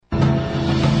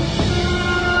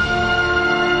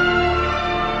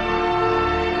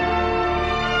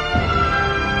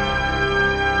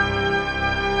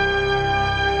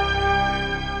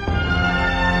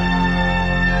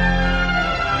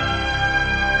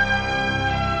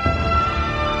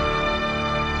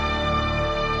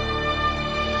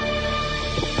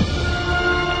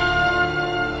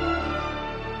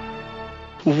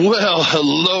Well,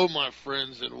 hello, my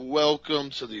friends, and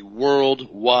welcome to the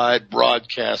worldwide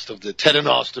broadcast of the Ted and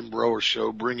Austin Broer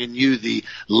Show, bringing you the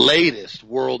latest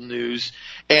world news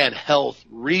and health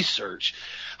research.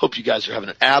 Hope you guys are having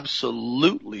an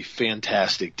absolutely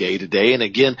fantastic day today. And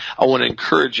again, I want to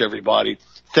encourage everybody.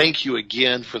 Thank you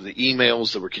again for the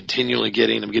emails that we're continually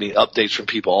getting. I'm getting updates from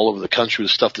people all over the country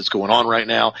with stuff that's going on right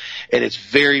now. And it's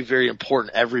very, very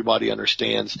important everybody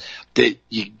understands that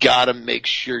you got to make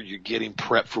sure you're getting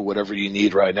prepped for whatever you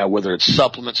need right now, whether it's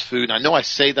supplements, food. And I know I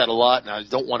say that a lot, and I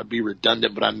don't want to be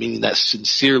redundant, but I'm meaning that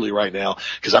sincerely right now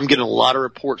because I'm getting a lot of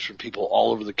reports from people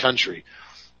all over the country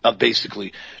of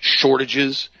basically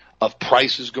shortages, of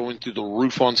prices going through the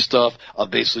roof on stuff, of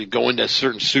basically going to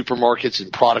certain supermarkets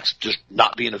and products just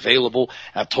not being available.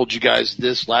 I've told you guys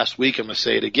this last week. I'm going to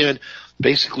say it again.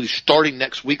 Basically, starting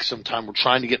next week sometime, we're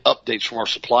trying to get updates from our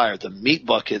supplier. The meat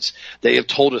buckets, they have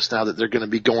told us now that they're going to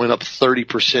be going up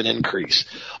 30% increase.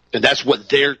 And that's what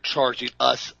they're charging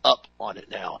us up on it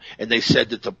now. And they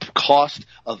said that the cost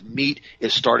of meat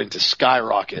is starting to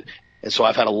skyrocket. And so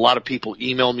I've had a lot of people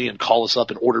email me and call us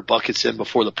up and order buckets in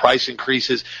before the price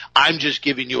increases. I'm just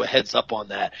giving you a heads up on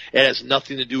that. It has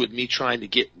nothing to do with me trying to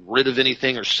get rid of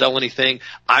anything or sell anything.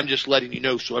 I'm just letting you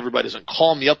know so everybody doesn't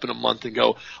call me up in a month and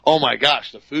go, oh my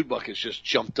gosh, the food bucket's just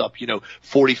jumped up, $40,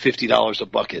 $50 a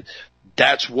bucket.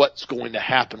 That's what's going to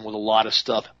happen with a lot of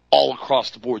stuff all across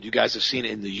the board. You guys have seen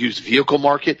it in the used vehicle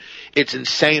market. It's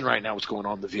insane right now what's going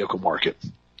on in the vehicle market.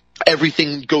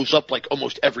 Everything goes up like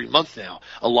almost every month now.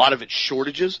 A lot of it's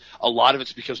shortages. A lot of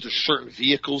it's because there's certain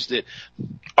vehicles that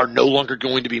are no longer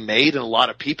going to be made, and a lot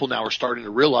of people now are starting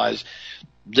to realize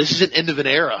this is an end of an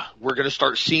era. We're going to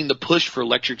start seeing the push for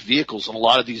electric vehicles, and a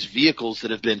lot of these vehicles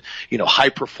that have been, high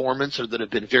performance or that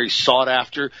have been very sought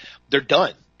after, they're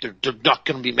done. They're not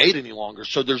going to be made any longer.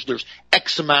 So there's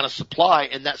X amount of supply,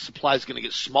 and that supply is going to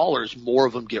get smaller as more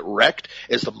of them get wrecked,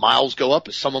 as the miles go up,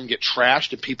 as some of them get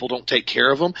trashed and people don't take care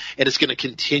of them. And it's going to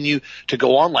continue to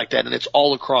go on like that. And it's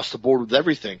all across the board with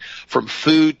everything from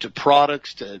food to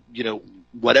products to,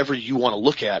 whatever you want to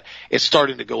look at. It's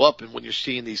starting to go up. And when you're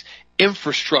seeing these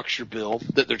infrastructure bill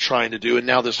that they're trying to do, and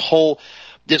now this whole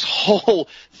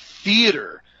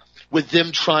theater with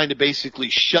them trying to basically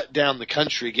shut down the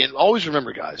country again. Always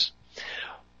remember, guys,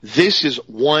 this is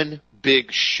one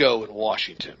big show in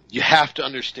Washington. You have to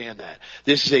understand that.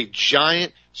 This is a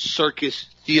giant circus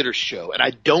theater show, and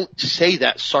I don't say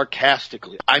that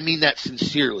sarcastically. I mean that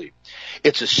sincerely.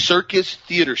 It's a circus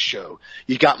theater show.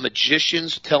 You got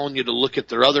magicians telling you to look at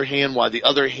their other hand while the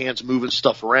other hand's moving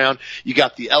stuff around. You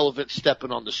got the elephant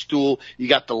stepping on the stool. You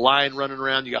got the lion running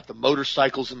around. You got the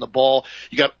motorcycles and the ball.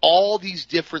 You got all these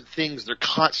different things they're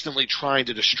constantly trying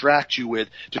to distract you with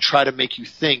to try to make you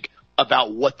think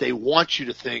about what they want you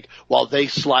to think while they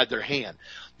slide their hand.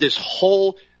 This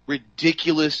whole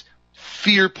ridiculous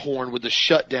fear porn with the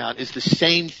shutdown is the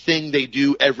same thing they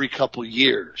do every couple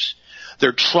years.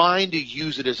 They're trying to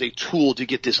use it as a tool to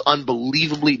get this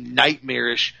unbelievably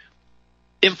nightmarish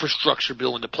infrastructure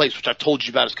bill into place, which I've told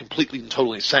you about is completely and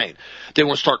totally insane. They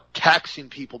want to start taxing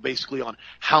people basically on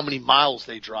how many miles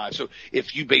they drive. So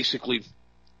if you basically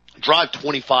drive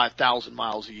 25,000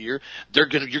 miles a year, you're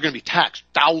going to be taxed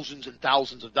thousands and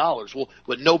thousands of dollars. Well,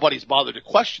 what nobody's bothered to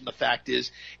question the fact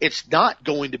is it's not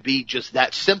going to be just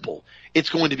that simple. It's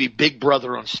going to be Big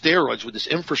Brother on steroids with this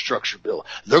infrastructure bill.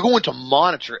 They're going to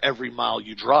monitor every mile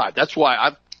you drive. That's why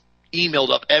I've emailed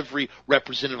up every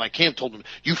representative I can, told them,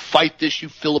 you fight this, you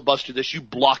filibuster this, you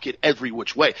block it every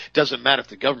which way. Doesn't matter if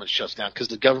the government shuts down, because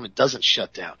the government doesn't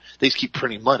shut down. They just keep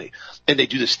printing money. And they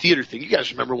do this theater thing. You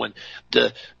guys remember when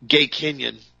the gay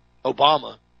Kenyan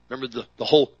Obama, remember the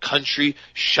whole country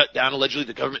shut down, allegedly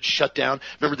the government shut down.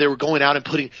 Remember they were going out and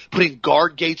putting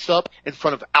guard gates up in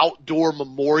front of outdoor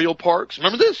memorial parks.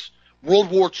 Remember this?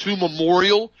 World War II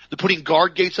memorial. They're putting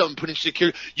guard gates up and putting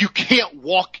security. You can't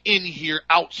walk in here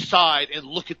outside and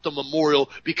look at the memorial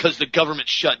because the government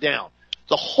shut down.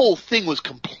 The whole thing was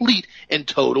complete and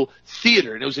total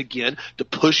theater. And it was, again, to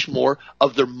push more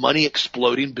of their money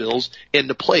exploding bills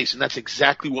into place. And that's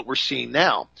exactly what we're seeing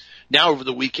now. Now, over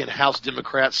the weekend, House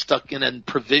Democrats stuck in a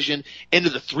provision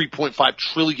into the $3.5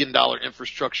 trillion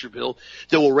infrastructure bill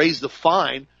that will raise the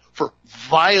fine for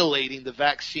violating the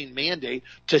vaccine mandate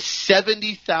to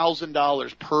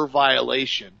 $70,000 per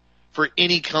violation for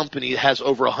any company that has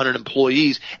over 100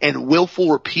 employees, and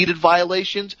willful repeated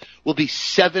violations will be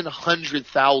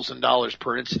 $700,000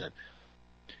 per incident.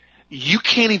 You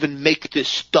can't even make this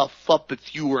stuff up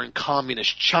if you were in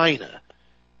communist China.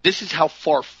 This is how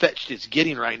far-fetched it's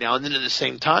getting right now. And then at the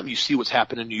same time, you see what's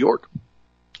happened in New York,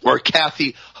 where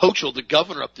Kathy Hochul, the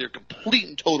governor up there, complete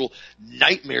and total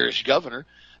nightmarish governor,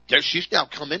 she's now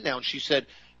come in now and she said,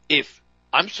 if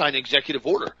I'm signing executive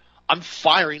order, I'm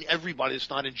firing everybody that's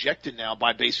not injected now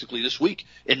by basically this week,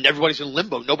 and everybody's in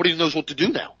limbo. Nobody knows what to do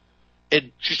now.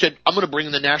 And she said, I'm going to bring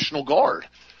in the National Guard.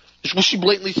 That's what she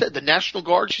blatantly said. The National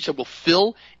Guard, she said, will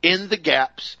fill in the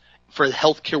gaps for the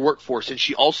healthcare workforce. And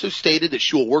she also stated that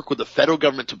she will work with the federal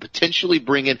government to potentially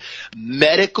bring in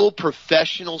medical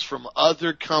professionals from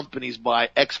other companies by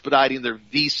expediting their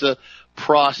visa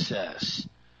process.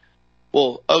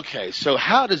 Well, okay, so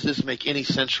how does this make any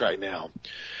sense right now?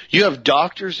 You have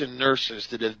doctors and nurses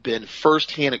that have been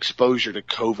firsthand exposure to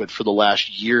COVID for the last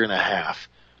year and a half.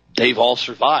 They've all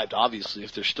survived, obviously,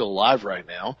 if they're still alive right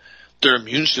now. Their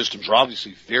immune systems are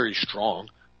obviously very strong.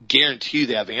 Guarantee you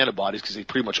they have antibodies because they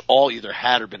pretty much all either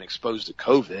had or been exposed to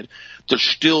COVID. They're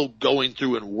still going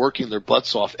through and working their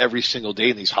butts off every single day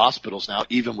in these hospitals now,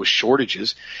 even with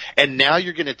shortages. And now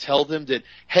you're going to tell them that,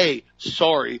 hey,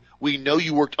 sorry, we know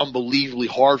you worked unbelievably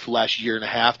hard for the last year and a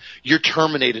half. You're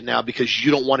terminated now because you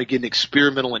don't want to get an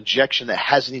experimental injection that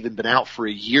hasn't even been out for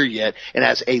a year yet and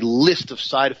has a list of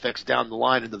side effects down the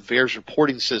line in the VAERS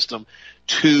reporting system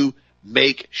to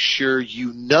make sure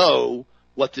you know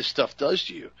what this stuff does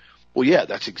to you. Well, yeah,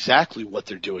 that's exactly what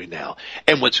they're doing now.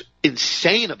 And what's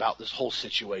insane about this whole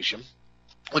situation,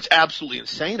 what's absolutely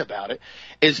insane about it,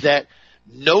 is that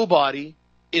nobody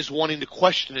is wanting to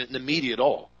question it in the media at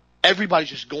all. Everybody's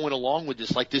just going along with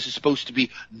this like this is supposed to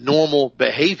be normal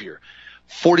behavior.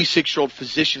 46-year-old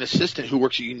physician assistant who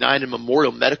works at United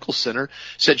Memorial Medical Center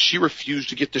said she refused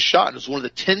to get the shot and is one of the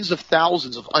tens of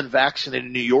thousands of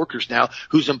unvaccinated New Yorkers now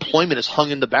whose employment is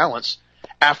hung in the balance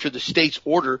after the state's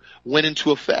order went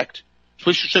into effect.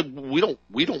 So she said, we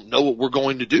don't know what we're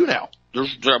going to do now.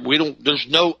 There's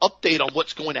no update on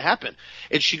what's going to happen.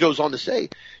 And she goes on to say,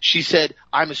 she said,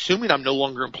 I'm assuming I'm no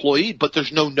longer employed, but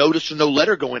there's no notice or no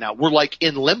letter going out. We're like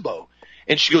in limbo.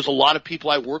 And she goes, a lot of people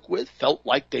I work with felt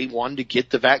like they wanted to get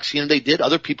the vaccine, and they did.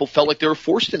 Other people felt like they were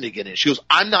forced into getting it. She goes,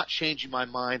 I'm not changing my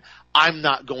mind. I'm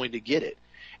not going to get it.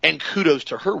 And kudos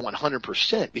to her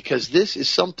 100%, because this is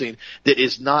something that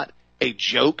is not a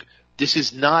joke. This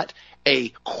is not a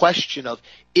question of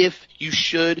if you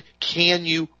should, can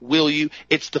you, will you.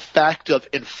 It's the fact of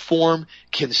informed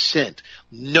consent.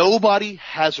 Nobody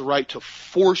has a right to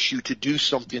force you to do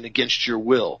something against your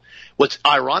will. What's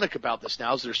ironic about this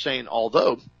now is they're saying,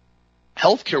 although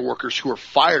healthcare workers who are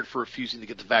fired for refusing to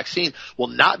get the vaccine will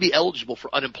not be eligible for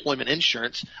unemployment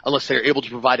insurance unless they are able to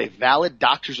provide a valid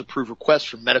doctor's-approved request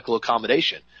for medical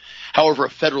accommodation. However, a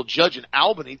federal judge in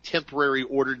Albany temporarily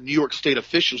ordered New York state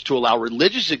officials to allow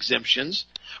religious exemptions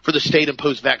for the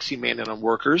state-imposed vaccine mandate on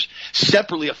workers.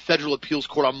 Separately, a federal appeals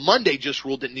court on Monday just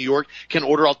ruled that New York can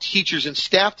order all teachers and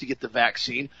staff to get the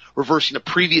vaccine, reversing a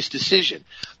previous decision.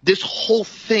 This whole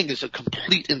thing is a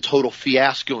complete and total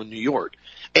fiasco in New York.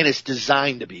 And it's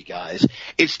designed to be, guys.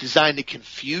 It's designed to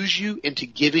confuse you into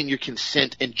giving your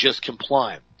consent and just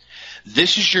complying.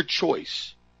 This is your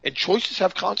choice. And choices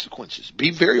have consequences. Be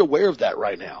very aware of that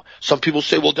right now. Some people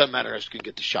say, well, it doesn't matter. I just can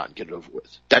get the shot and get it over with.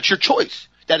 That's your choice.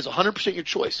 That is 100% your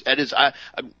choice. That is,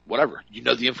 whatever. You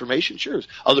know the information, it's yours.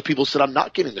 Other people said, I'm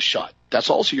not getting the shot.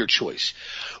 That's also your choice.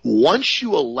 Once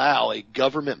you allow a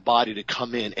government body to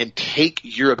come in and take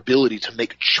your ability to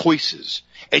make choices,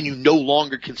 and you no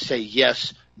longer can say,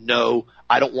 yes, no,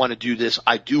 I don't want to do this,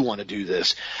 I do want to do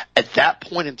this, at that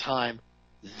point in time,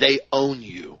 they own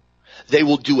you. They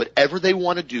will do whatever they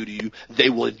want to do to you. They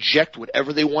will inject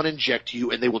whatever they want to inject to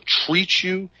you, and they will treat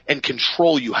you and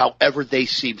control you however they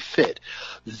see fit.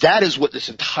 That is what this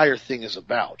entire thing is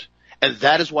about. And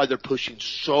that is why they're pushing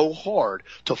so hard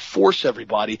to force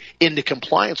everybody into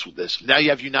compliance with this. Now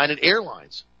you have United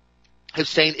Airlines is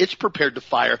saying it's prepared to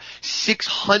fire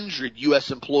 600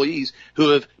 U.S. employees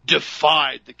who have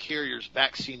defied the carrier's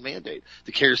vaccine mandate.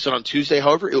 The carrier said on Tuesday,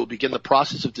 however, it will begin the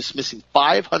process of dismissing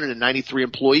 593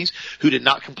 employees who did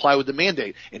not comply with the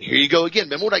mandate. And here you go again.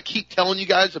 Remember what I keep telling you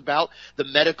guys about the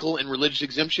medical and religious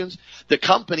exemptions? The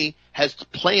company has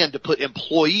planned to put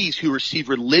employees who receive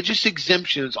religious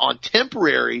exemptions on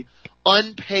temporary,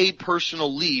 unpaid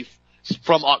personal leave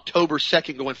from October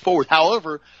 2nd going forward.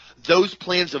 However, those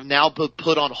plans have now been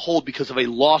put on hold because of a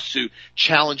lawsuit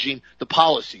challenging the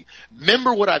policy.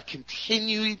 Remember what I've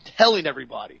continued telling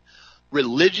everybody.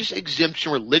 Religious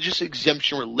exemption, religious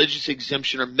exemption, religious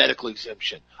exemption, or medical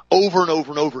exemption. Over and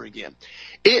over and over again.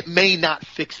 It may not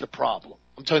fix the problem.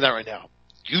 I'm telling you that right now.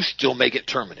 You still may get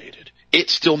terminated.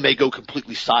 It still may go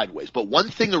completely sideways. But one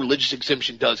thing the religious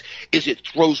exemption does is it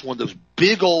throws one of those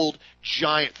big old,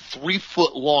 giant,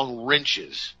 3-foot-long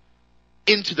wrenches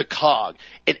into the cog,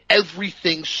 and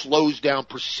everything slows down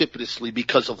precipitously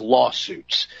because of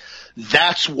lawsuits.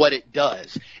 That's what it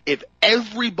does. If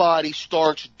everybody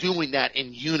starts doing that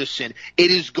in unison,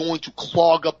 it is going to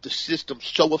clog up the system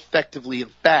so effectively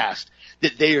and fast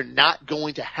that they are not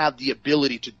going to have the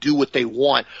ability to do what they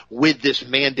want with this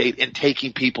mandate and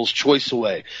taking people's choice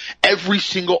away. Every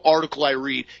single article I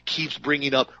read keeps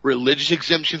bringing up religious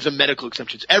exemptions and medical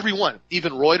exemptions. Every one,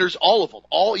 even Reuters, all of them,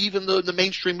 even the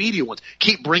mainstream media ones,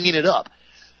 keep bringing it up.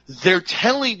 They're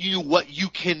telling you what you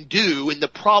can do, and the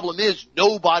problem is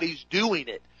nobody's doing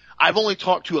it. I've only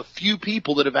talked to a few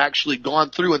people that have actually gone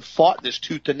through and fought this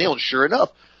tooth and nail, and sure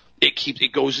enough,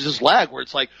 it goes as this lag where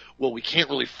it's like, well, we can't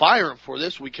really fire them for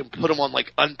this. We can put them on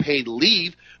like unpaid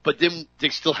leave, but then they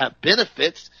still have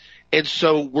benefits. And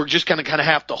so we're just going to kind of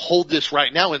have to hold this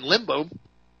right now in limbo.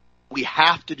 We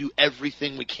have to do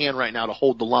everything we can right now to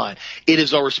hold the line. It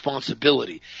is our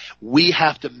responsibility. We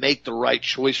have to make the right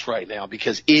choice right now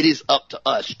because it is up to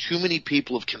us. Too many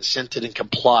people have consented and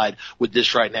complied with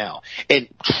this right now. And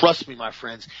trust me, my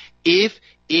friends, if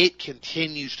it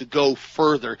continues to go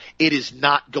further, it is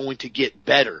not going to get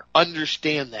better.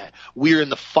 Understand that. We're in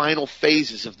the final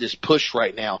phases of this push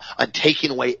right now on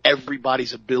taking away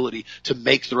everybody's ability to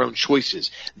make their own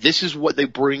choices. This is what they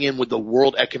bring in with the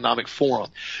World Economic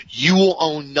Forum. You will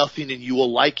own nothing and you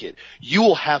will like it. You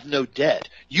will have no debt.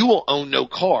 You will own no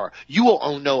car. You will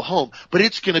own no home. But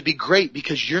it's going to be great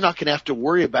because you're not going to have to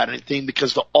worry about anything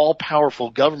because the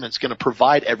all-powerful government's going to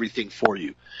provide everything for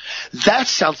you. That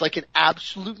sounds like an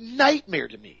absolute nightmare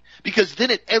to me because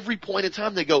then at every point in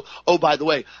time they go, oh, by the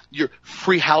way, your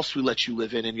free house we let you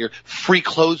live in and your free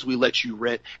clothes we let you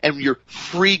rent and your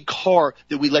free car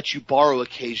that we let you borrow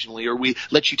occasionally or we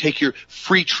let you take your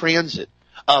free transit.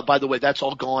 By the way, that's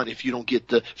all gone if you don't get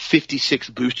the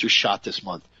 56th booster shot this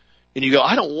month. And you go,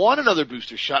 I don't want another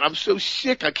booster shot. I'm so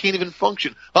sick. I can't even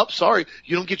function. Oh, sorry.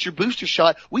 You don't get your booster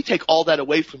shot. We take all that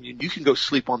away from you. You can go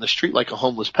sleep on the street like a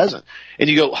homeless peasant. And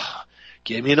you go,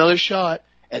 give me another shot.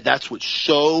 And that's what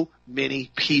so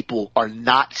many people are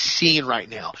not seeing right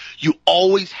now. You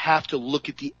always have to look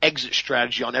at the exit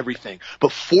strategy on everything.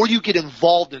 Before you get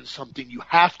involved in something, you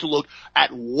have to look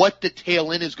at what the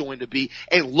tail end is going to be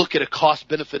and look at a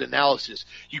cost-benefit analysis.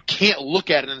 You can't look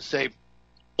at it and say,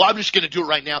 well, I'm just going to do it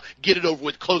right now, get it over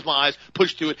with, close my eyes,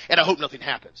 push through it, and I hope nothing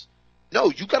happens.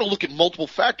 No, you've got to look at multiple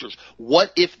factors.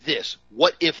 What if this?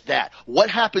 What if that? What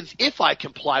happens if I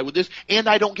comply with this and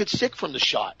I don't get sick from the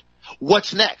shot?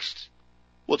 What's next?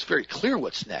 Well, it's very clear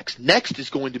what's next. Next is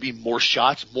going to be more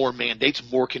shots, more mandates,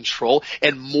 more control,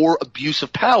 and more abuse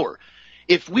of power.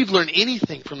 If we've learned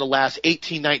anything from the last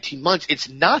 18, 19 months, it's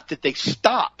not that they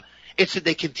stop. It's that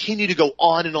they continue to go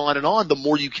on and on and on the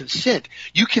more you consent.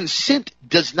 You consent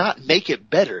does not make it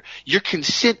better. Your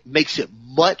consent makes it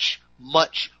much,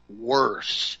 much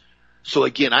worse. So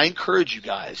again, I encourage you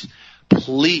guys,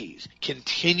 please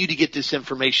continue to get this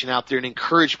information out there and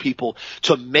encourage people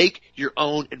to make your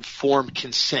own informed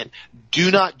consent. Do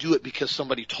not do it because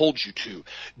somebody told you to.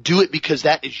 Do it because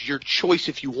that is your choice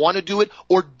if you want to do it,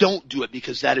 or don't do it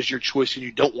because that is your choice and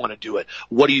you don't want to do it.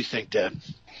 What do you think, Dad?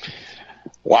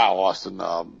 Wow, Austin.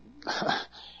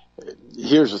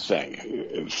 Here's the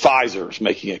thing. Pfizer's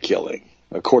making a killing.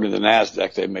 According to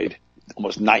NASDAQ, they made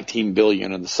almost $19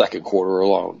 billion in the second quarter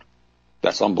alone.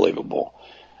 That's unbelievable.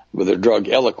 With their drug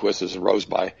Eliquis,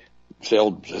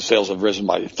 sales have risen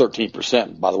by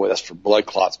 13%. By the way, that's for blood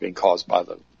clots being caused by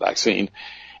the vaccine.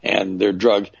 And their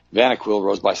drug Vanaquil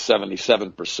rose by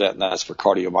 77%, and that's for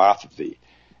cardiomyopathy.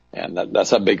 And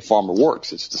that's how big pharma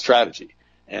works. It's the strategy.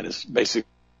 And it's basically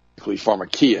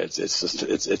pharmakia.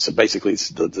 It's basically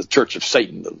the church of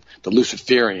Satan, the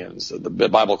Luciferians. The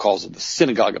Bible calls it the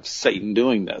synagogue of Satan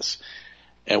doing this.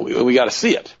 And we got to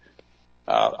see it.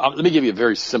 Let me give you a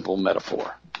very simple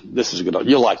metaphor. This is a good one.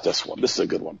 You'll like this one. This is a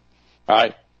good one. All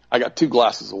right. I got 2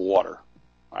 glasses of water.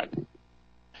 All right.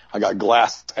 I got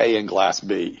glass A and glass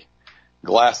B.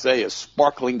 Glass A is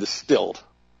sparkling distilled.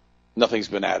 Nothing's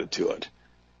been added to it.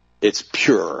 It's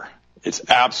pure. It's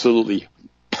absolutely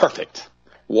perfect.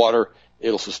 Water,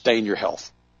 it'll sustain your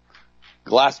health.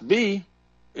 Glass B,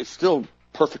 it's still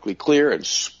perfectly clear and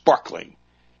sparkling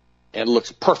and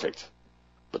looks perfect.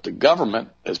 But the government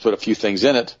has put a few things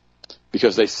in it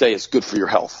because they say it's good for your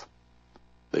health.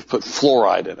 They've put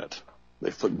fluoride in it.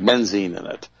 They've put benzene in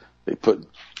it. They put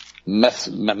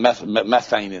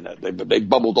methane in it. They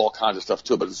bubbled all kinds of stuff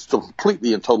to it, but it's still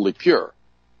completely and totally pure.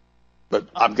 But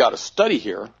I've got a study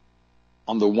here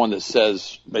on the one that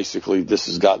says basically this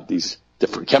has got these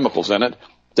different chemicals in it,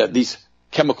 that these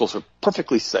chemicals are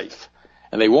perfectly safe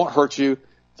and they won't hurt you.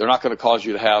 They're not going to cause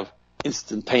you to have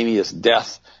instantaneous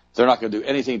death. They're not going to do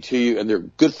anything to you, and they're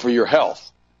good for your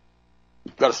health.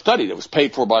 We've got a study that was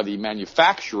paid for by the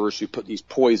manufacturers who put these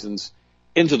poisons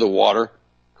into the water,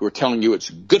 who are telling you it's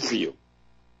good for you.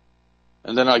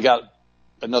 And then I got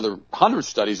another 100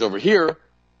 studies over here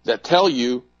that tell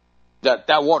you that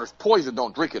that water's poison,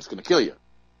 don't drink it, it's going to kill you.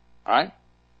 All right?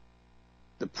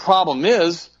 The problem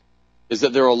is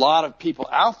that there are a lot of people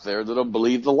out there that don't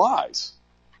believe the lies.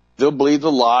 They'll believe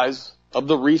the lies of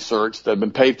the research that have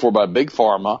been paid for by Big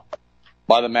Pharma,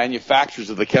 by the manufacturers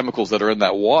of the chemicals that are in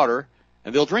that water,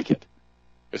 and they'll drink it,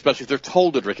 especially if they're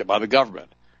told to drink it by the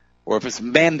government or if it's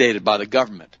mandated by the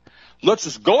government. Let's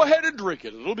just go ahead and drink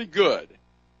it. It'll be good.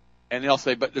 And they'll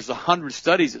say, but there's 100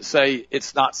 studies that say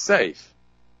it's not safe.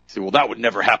 You say, well, that would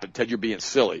never happen, Ted. You're being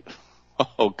silly.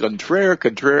 Oh, contraire.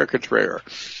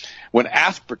 When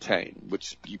aspartame,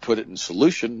 which you put it in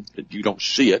solution, you don't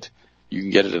see it. You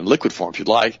can get it in liquid form if you'd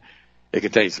like. It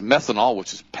contains methanol,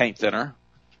 which is paint thinner,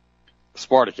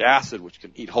 aspartic acid, which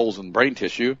can eat holes in brain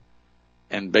tissue,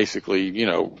 and basically,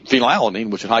 phenylalanine,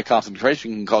 which in high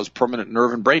concentration can cause permanent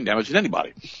nerve and brain damage in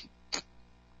anybody.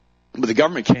 But the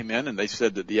government came in and they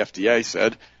said that the FDA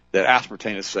said that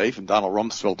aspartame is safe, and Donald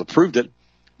Rumsfeld approved it,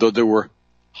 though there were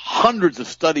hundreds of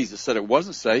studies that said it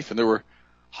wasn't safe, and there were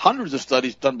hundreds of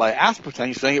studies done by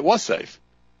aspartame saying it was safe.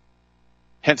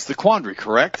 Hence the quandary,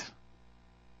 correct?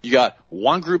 You got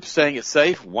one group saying it's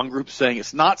safe, one group saying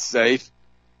it's not safe.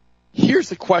 Here's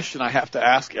the question I have to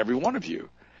ask every one of you.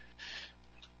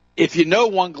 If you know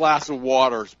one glass of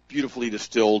water is beautifully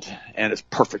distilled and it's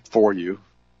perfect for you,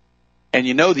 and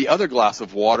you know the other glass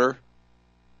of water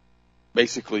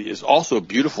basically is also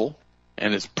beautiful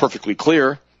and it's perfectly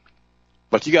clear,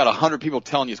 but you got 100 people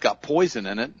telling you it's got poison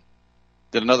in it,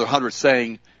 then another 100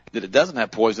 saying that it doesn't have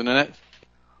poison in it,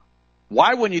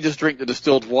 why wouldn't you just drink the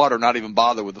distilled water, not even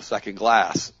bother with the second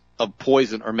glass of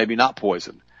poison or maybe not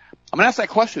poison? I'm going to ask that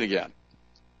question again.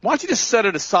 Why don't you just set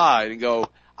it aside and go,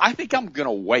 I think I'm going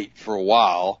to wait for a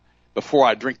while before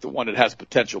I drink the one that has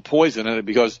potential poison in it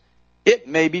because it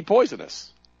may be poisonous.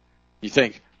 You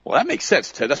think, well, that makes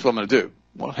sense, Ted. That's what I'm going to do.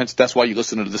 Well, hence, that's why you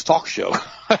listen to this talk show.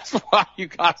 That's why you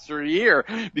guys are here,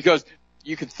 because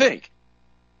you can think.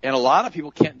 And a lot of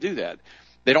people can't do that.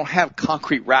 They don't have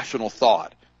concrete, rational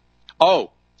thought.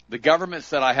 Oh, the government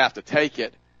said I have to take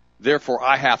it, therefore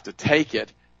I have to take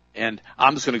it, and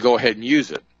I'm just going to go ahead and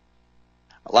use it.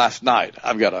 Last night,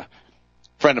 I've got a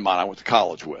friend of mine I went to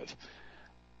college with,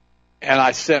 and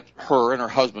I sent her and her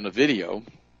husband a video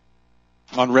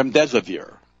on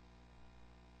remdesivir,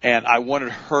 and I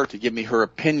wanted her to give me her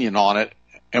opinion on it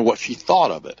and what she thought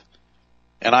of it.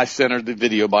 And I sent her the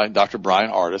video by Dr.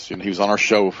 Brian Artis, and he was on our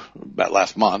show that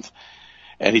last month,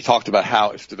 and he talked about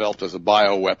how it's developed as a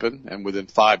bioweapon, and within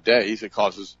 5 days it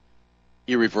causes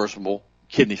irreversible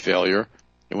kidney failure,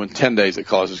 and within 10 days it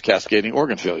causes cascading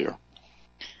organ failure.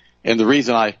 And the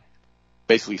reason I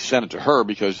basically sent it to her,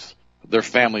 because their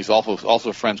family's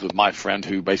also friends with my friend,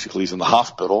 who basically is in the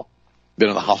hospital, been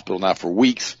in the hospital now for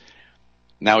weeks.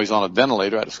 Now he's on a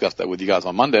ventilator. I discussed that with you guys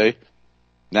on Monday.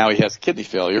 Now he has kidney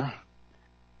failure,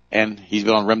 and he's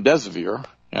been on remdesivir,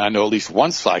 and I know at least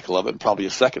one cycle of it, and probably a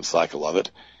second cycle of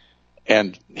it,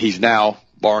 and he's now,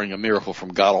 barring a miracle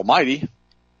from God Almighty,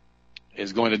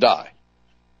 is going to die.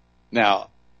 Now,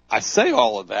 I say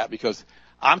all of that because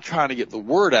I'm trying to get the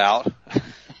word out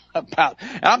about,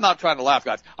 and I'm not trying to laugh,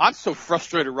 guys. I'm so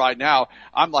frustrated right now.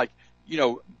 I'm like,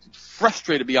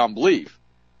 frustrated beyond belief.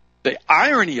 The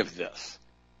irony of this.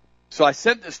 So I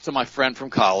sent this to my friend from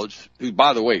college, who,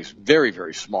 by the way, is very,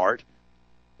 very smart,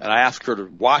 and I asked her to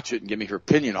watch it and give me her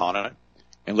opinion on it,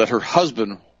 and let her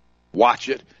husband watch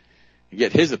it and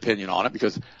get his opinion on it,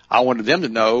 because I wanted them to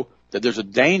know that there's a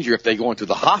danger if they go into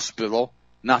the hospital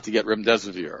not to get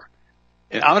remdesivir.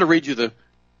 And I'm going to read you the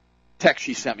text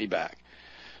she sent me back.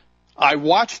 I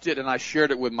watched it and I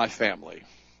shared it with my family.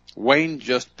 Wayne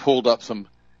just pulled up some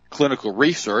clinical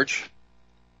research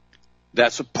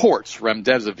that supports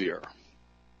remdesivir.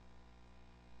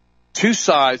 Two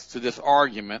sides to this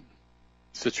argument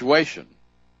situation.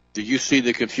 Do you see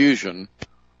the confusion?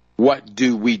 What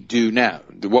do we do now?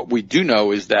 What we do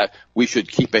know is that we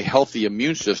should keep a healthy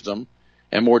immune system,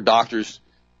 and more doctors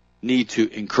need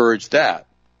to encourage that.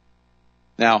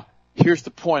 Now, here's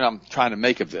the point I'm trying to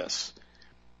make of this.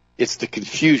 It's the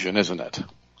confusion, isn't it?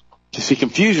 You see,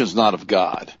 confusion is not of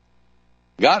God.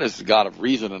 God is the God of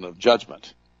reason and of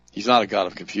judgment. He's not a God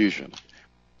of confusion.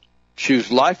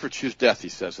 Choose life or choose death, he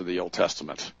says in the Old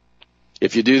Testament.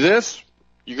 If you do this,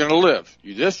 you're going to live.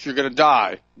 You do this, you're going to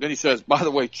die. Then he says, by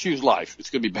the way, choose life. It's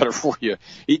going to be better for you.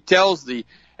 He tells the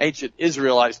ancient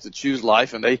Israelites to choose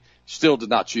life, and they still did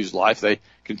not choose life. They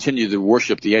continued to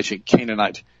worship the ancient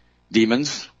Canaanite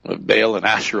demons of Baal and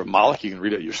Asherah and Moloch. You can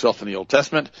read it yourself in the Old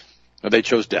Testament. They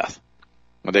chose death.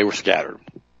 They were scattered.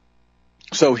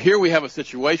 So here we have a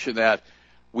situation that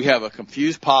we have a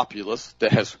confused populace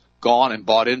that has gone and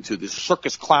bought into this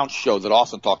circus clown show that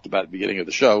Austin talked about at the beginning of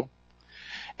the show.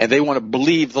 And they want to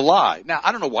believe the lie. Now,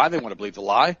 I don't know why they want to believe the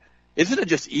lie. Isn't it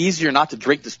just easier not to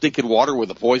drink the stinking water with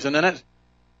the poison in it?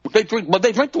 They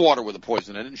drink the water with the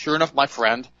poison in it. And sure enough, my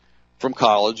friend from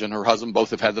college and her husband both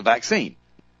have had the vaccine.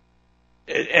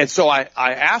 And so I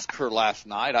asked her last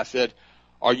night, I said,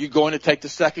 are you going to take the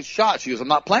second shot? She goes, I'm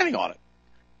not planning on it.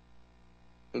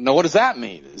 Now, what does that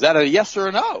mean? Is that a yes or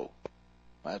a no?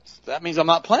 That means I'm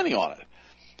not planning on it.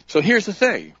 So here's the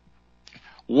thing.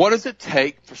 What does it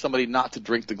take for somebody not to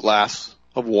drink the glass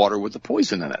of water with the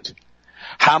poison in it?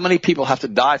 How many people have to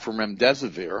die from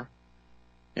remdesivir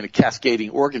in a cascading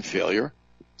organ failure?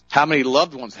 How many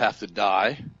loved ones have to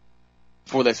die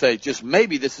before they say, just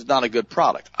maybe this is not a good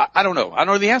product? I don't know. I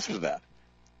don't know the answer to that.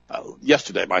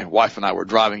 Yesterday, my wife and I were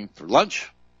driving for lunch,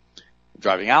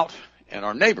 driving out, and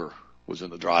our neighbor was in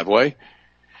the driveway.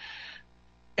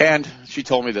 And she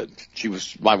told me that she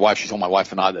told my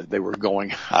wife and I that they were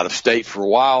going out of state for a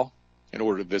while in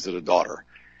order to visit a daughter.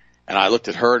 And I looked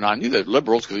at her, and I knew they're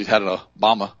liberals because he's had an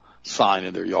Obama sign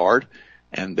in their yard,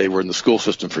 and they were in the school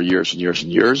system for years and years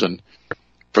and years. And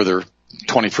for their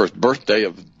 21st birthday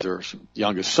of their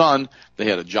youngest son, they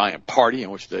had a giant party in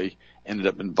which they ended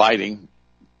up inviting,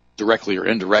 directly or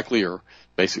indirectly, or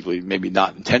basically maybe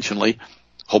not intentionally,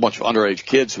 a whole bunch of underage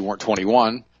kids who weren't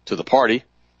 21 to the party.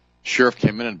 Sheriff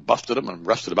came in and busted them and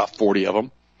arrested about 40 of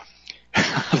them.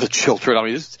 The children, I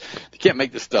mean, you can't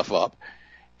make this stuff up.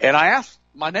 And I asked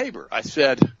my neighbor, I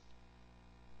said,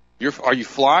 are you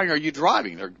flying or are you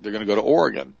driving? They're going to go to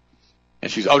Oregon.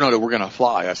 And she's, oh, no, we're going to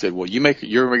fly. I said, well, you're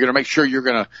going to make sure you're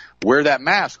going to wear that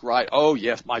mask, right? Oh,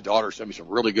 yes, my daughter sent me some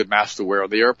really good masks to wear on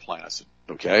the airplane. I said,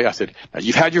 okay. I said, now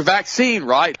you've had your vaccine,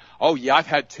 right? Oh, yeah, I've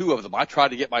had 2 of them. I tried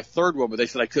to get my 3rd one, but they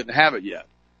said I couldn't have it yet.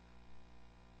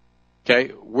 Okay,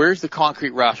 where's the concrete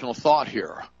rational thought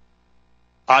here?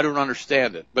 I don't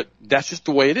understand it, but that's just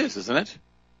the way it is, isn't it?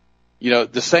 You know,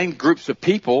 the same groups of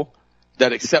people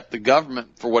that accept the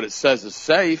government for what it says is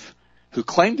safe, who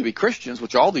claim to be Christians,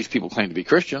 which all these people claim to be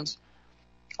Christians,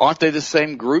 aren't they the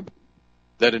same group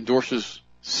that endorses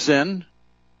sin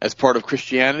as part of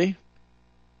Christianity?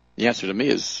 The answer to me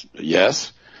is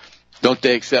yes. Don't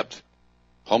they accept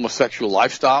homosexual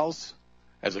lifestyles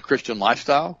as a Christian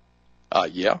lifestyle?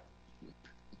 Yeah.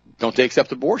 Don't they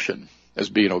accept abortion as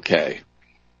being okay?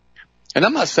 And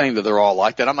I'm not saying that they're all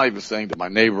like that. I'm not even saying that my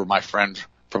neighbor, my friend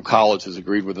from college has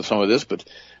agreed with some of this, but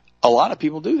a lot of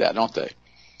people do that, don't they?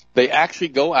 They actually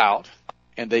go out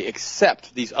and they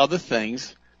accept these other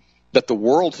things that the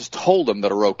world has told them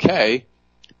that are okay,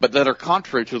 but that are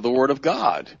contrary to the Word of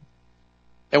God.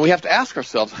 And we have to ask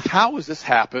ourselves, how has this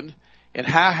happened, and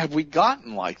how have we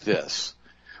gotten like this?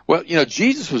 Well, you know,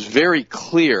 Jesus was very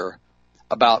clear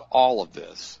about all of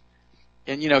this.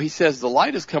 And, you know, he says the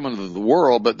light has come into the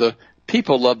world, but the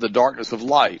people love the darkness of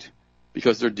light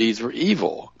because their deeds were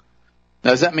evil.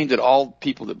 Now, does that mean that all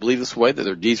people that believe this way, that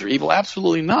their deeds are evil?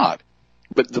 Absolutely not.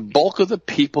 But the bulk of the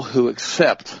people who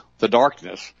accept the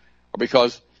darkness are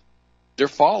because they're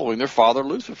following their father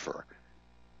Lucifer.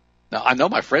 Now, I know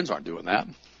my friends aren't doing that,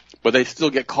 but they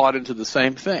still get caught into the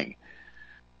same thing.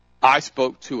 I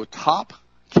spoke to a top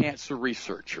cancer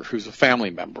researcher who's a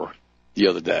family member the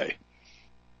other day.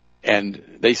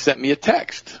 And they sent me a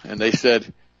text, and they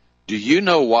said, do you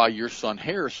know why your son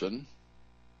Harrison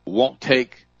won't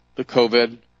take the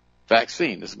COVID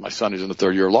vaccine? This is my son who's in the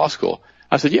 3rd year of law school.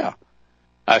 I said, yeah.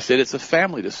 I said, it's a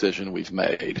family decision we've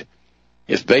made.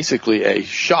 It's basically a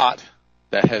shot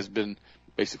that has been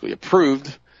basically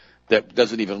approved, that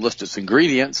doesn't even list its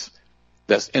ingredients,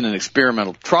 that's in an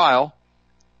experimental trial,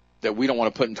 that we don't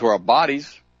want to put into our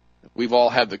bodies. We've all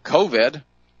had the COVID,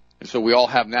 and so we all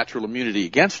have natural immunity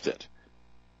against it.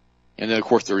 And then, of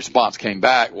course, the response came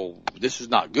back, well, this is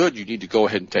not good. You need to go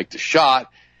ahead and take the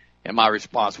shot. And my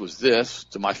response was this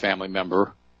to my family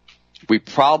member: we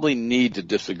probably need to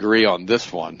disagree on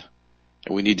this one,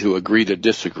 and we need to agree to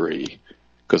disagree,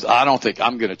 because I don't think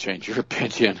I'm going to change your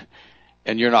opinion,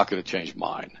 and you're not going to change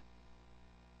mine.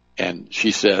 And she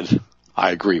said,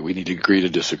 I agree. We need to agree to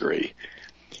disagree.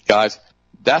 Guys,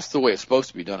 that's the way it's supposed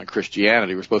to be done in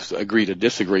Christianity. We're supposed to agree to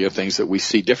disagree on things that we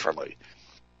see differently.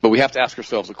 But we have to ask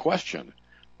ourselves a question.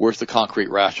 Where's the concrete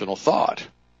rational thought?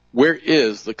 Where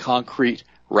is the concrete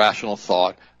rational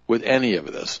thought with any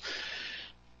of this?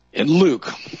 In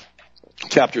Luke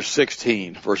chapter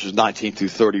 16, verses 19 through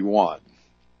 31,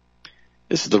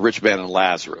 this is the rich man and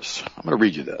Lazarus. I'm going to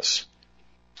read you this.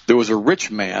 There was a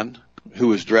rich man who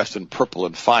was dressed in purple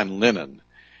and fine linen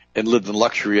and lived in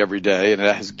luxury every day. And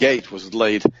at his gate was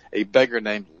laid a beggar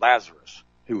named Lazarus,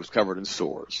 who was covered in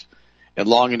sores and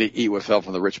longing to eat what fell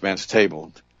from the rich man's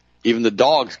table. Even the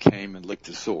dogs came and licked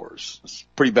his sores. It's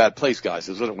a pretty bad place, guys,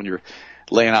 isn't it, when you're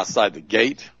laying outside the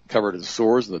gate covered in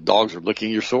sores and the dogs are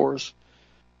licking your sores?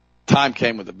 Time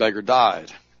came when the beggar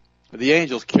died. The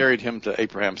angels carried him to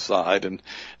Abraham's side, and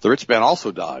the rich man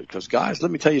also died. Because, guys,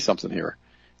 let me tell you something here.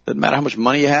 Doesn't matter how much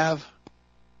money you have,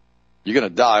 you're going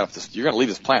to die off this. You're going to leave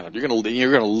this planet. You're going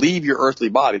to leave your earthly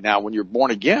body. Now, when you're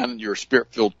born again, you're a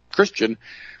spirit-filled Christian,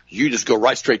 you just go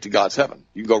right straight to God's heaven.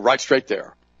 You go right straight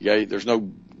there. Yeah, there's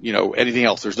no, anything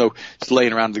else. There's no just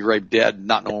laying around in the grave dead,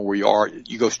 not knowing where you are.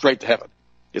 You go straight to heaven.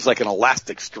 It's like an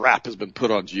elastic strap has been put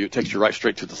onto you. It takes you right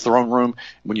straight to the throne room.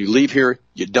 When you leave here,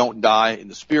 you don't die. In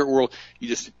the spirit world, you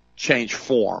just change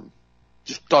form.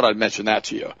 Just thought I'd mention that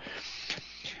to you.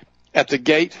 At the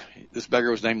gate, this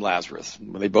beggar was named Lazarus.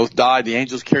 When they both died, the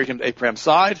angels carried him to Abraham's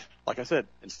side. Like I said,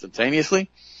 instantaneously.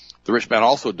 The rich man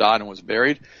also died and was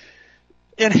buried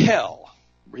in hell,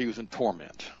 where he was in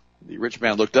torment. The rich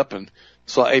man looked up and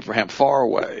saw Abraham far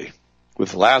away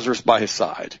with Lazarus by his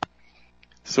side.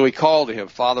 So he called to him,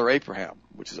 Father Abraham,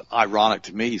 which is ironic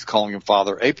to me. He's calling him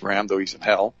Father Abraham, though he's in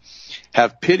hell.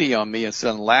 Have pity on me and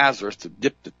send Lazarus to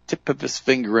dip the tip of his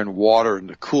finger in water and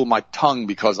to cool my tongue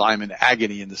because I'm in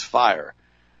agony in this fire.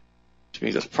 Which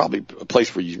means that's probably a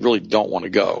place where you really don't want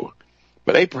to go.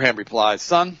 But Abraham replied,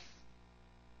 Son,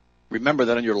 remember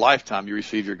that in your lifetime you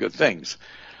received your good things,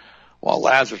 while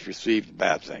Lazarus received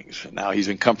bad things. And now he's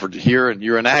in comfort here and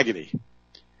you're in agony.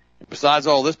 And besides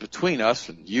all this, between us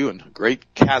and you, and a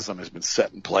great chasm has been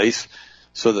set in place,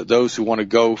 so that those who want to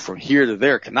go from here to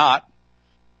there cannot,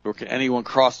 nor can anyone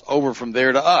cross over from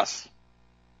there to us.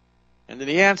 And then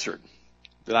he answered,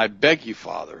 Then I beg you,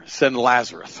 Father, send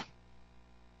Lazarus.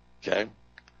 Okay?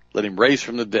 Let him raise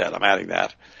from the dead. I'm adding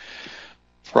that.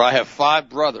 For I have 5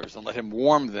 brothers, and let him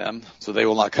warn them, so they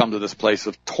will not come to this place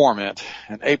of torment.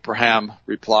 And Abraham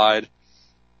replied,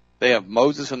 They have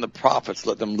Moses and the prophets,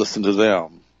 let them listen to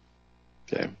them.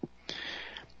 Okay.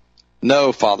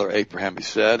 No, Father Abraham, he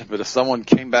said, but if someone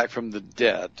came back from the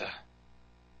dead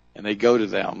and they go to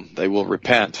them, they will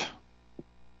repent.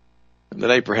 And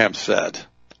then Abraham said,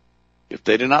 if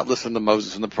they do not listen to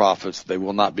Moses and the prophets, they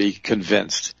will not be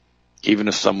convinced, even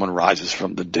if someone rises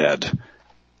from the dead.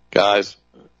 Guys,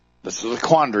 this is a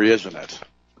quandary, isn't it?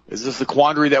 Is this the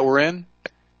quandary that we're in?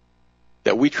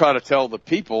 That we try to tell the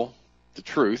people the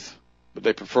truth, but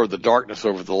they prefer the darkness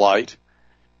over the light.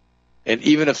 And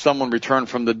even if someone returned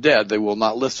from the dead, they will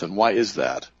not listen. Why is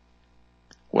that?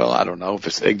 Well, I don't know if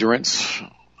it's ignorance.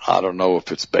 I don't know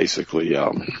if it's basically,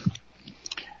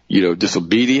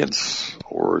 disobedience,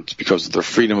 or it's because of their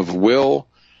freedom of will.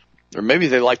 Or maybe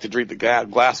they like to drink the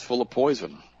glass full of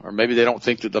poison. Or maybe they don't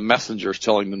think that the messenger is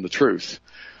telling them the truth.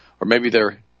 Or maybe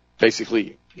they're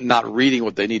basically not reading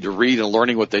what they need to read and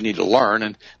learning what they need to learn,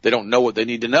 and they don't know what they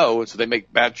need to know, and so they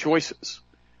make bad choices.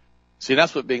 See,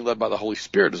 that's what being led by the Holy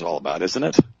Spirit is all about, isn't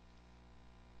it?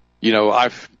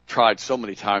 I've tried so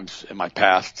many times in my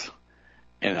past,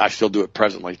 and I still do it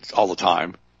presently all the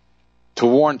time, to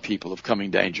warn people of coming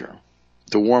danger,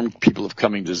 to warn people of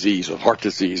coming disease, of heart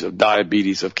disease, of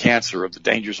diabetes, of cancer, of the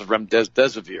dangers of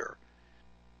remdesivir,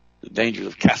 the dangers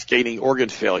of cascading organ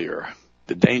failure,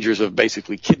 the dangers of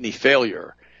basically kidney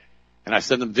failure. And I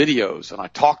send them videos, and I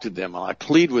talk to them, and I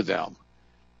plead with them.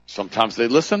 Sometimes they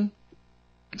listen.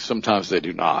 Sometimes they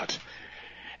do not.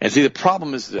 And see, the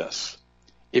problem is this.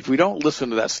 If we don't listen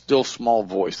to that still small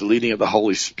voice, the leading of the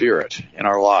Holy Spirit in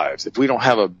our lives, if we don't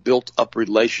have a built-up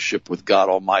relationship with God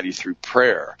Almighty through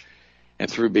prayer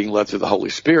and through being led through the Holy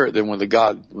Spirit, then when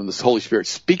the Holy Spirit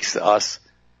speaks to us,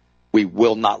 we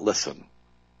will not listen.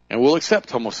 And we'll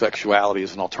accept homosexuality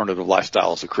as an alternative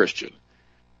lifestyle as a Christian.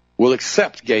 We'll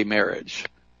accept gay marriage.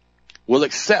 We'll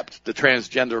accept the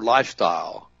transgender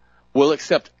lifestyle. We'll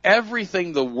accept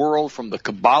everything the world, from the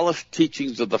Kabbalist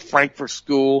teachings of the Frankfurt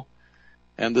School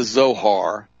and the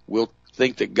Zohar, will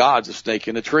think that God's a snake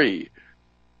in a tree.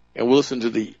 And we'll listen to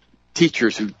the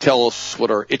teachers who tell us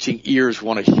what our itching ears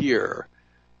want to hear,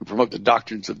 who promote the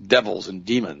doctrines of devils and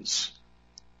demons,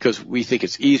 because we think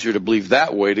it's easier to believe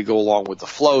that way, to go along with the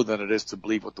flow, than it is to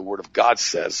believe what the Word of God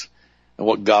says and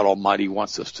what God Almighty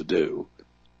wants us to do.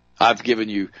 I've given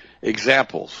you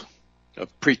examples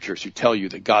of preachers who tell you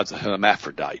that God's a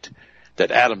hermaphrodite,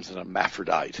 that Adam's an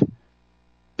hermaphrodite.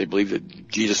 They believe that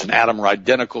Jesus and Adam are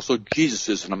identical, so Jesus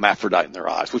is an hermaphrodite in their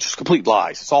eyes, which is complete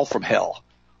lies. It's all from hell.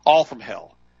 All from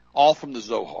hell. All from the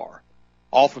Zohar.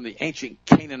 All from the ancient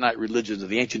Canaanite religions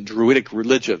and the ancient Druidic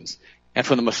religions, and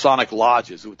from the Masonic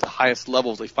lodges. At the highest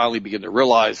levels, they finally begin to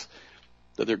realize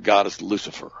that their god is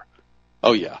Lucifer.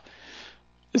 Oh, yeah.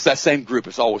 It's that same group.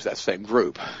 It's always that same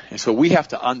group. And so we have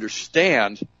to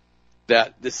understand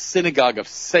that this synagogue of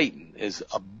Satan is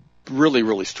really,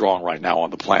 really strong right now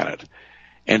on the planet.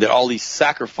 And that all these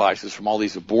sacrifices from all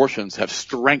these abortions have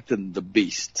strengthened the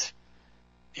beast.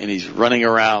 And he's running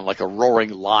around like a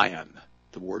roaring lion,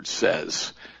 the word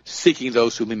says, seeking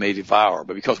those whom he may devour.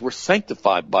 But because we're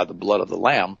sanctified by the blood of the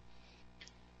Lamb,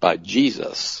 by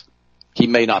Jesus, he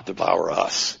may not devour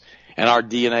us. And our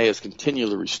DNA is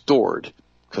continually restored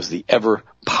because the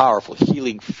ever-powerful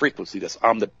healing frequency that's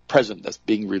omnipresent, that's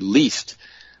being released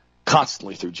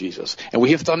constantly through Jesus. And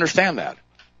we have to understand that,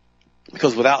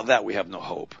 because without that, we have no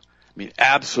hope. I mean,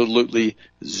 absolutely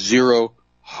zero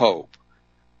hope.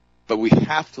 But we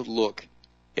have to look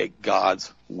at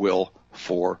God's will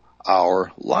for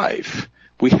our life.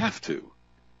 We have to.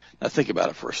 Now, think about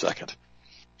it for a second.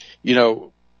 You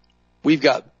know, we've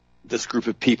got this group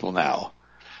of people now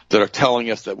that are telling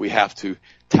us that we have to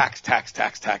tax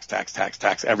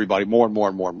everybody more and more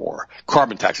and more and more.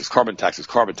 Carbon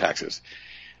taxes.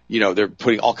 You know, they're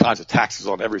putting all kinds of taxes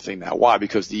on everything now. Why?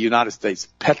 Because the United States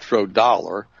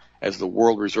petrodollar as the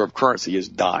world reserve currency is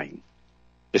dying.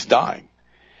 It's dying.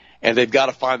 And they've got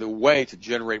to find a way to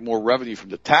generate more revenue from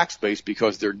the tax base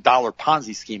because their dollar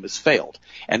Ponzi scheme has failed.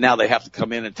 And now they have to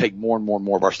come in and take more and more and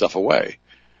more of our stuff away.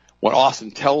 When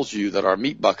Austin tells you that our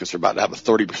meat buckets are about to have a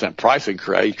 30% price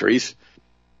increase,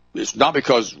 it's not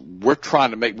because we're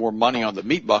trying to make more money on the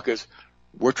meat buckets.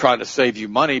 We're trying to save you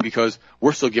money because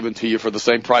we're still giving to you for the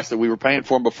same price that we were paying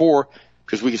for them before,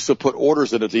 because we can still put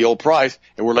orders in at the old price,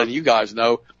 and we're letting you guys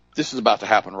know this is about to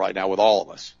happen right now with all of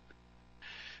us.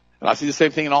 And I see the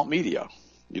same thing in alt media.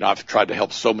 You know, I've tried to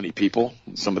help so many people.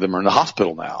 Some of them are in the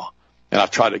hospital now. And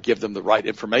I've tried to give them the right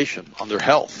information on their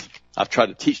health. I've tried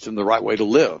to teach them the right way to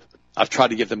live. I've tried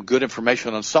to give them good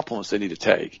information on supplements they need to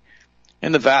take.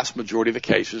 In the vast majority of the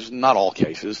cases, not all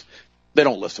cases, they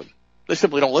don't listen. They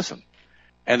simply don't listen.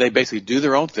 And they basically do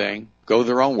their own thing, go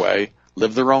their own way,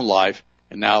 live their own life,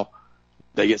 and now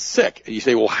they get sick. And you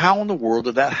say, well, how in the world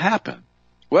did that happen?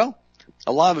 Well,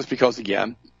 a lot of it's because,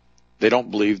 again, they don't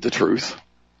believe the truth,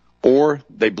 or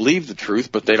they believe the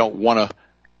truth, but they don't want to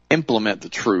implement the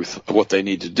truth of what they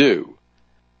need to do.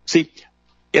 See,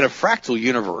 in a fractal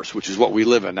universe, which is what we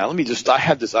live in now,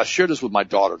 I shared this with my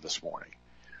daughter this morning,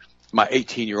 my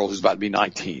 18-year-old who's about to be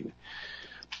 19.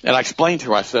 And I explained to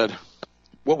her, I said,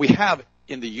 what we have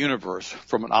in the universe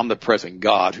from an omnipresent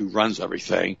God who runs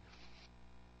everything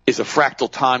is a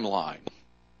fractal timeline.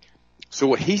 So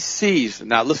what he sees,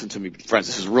 now listen to me, friends,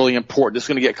 this is really important. This is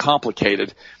going to get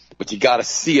complicated, but you got to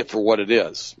see it for what it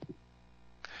is.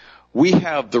 We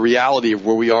have the reality of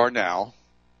where we are now,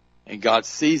 and God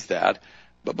sees that,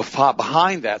 but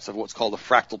behind that's what's called a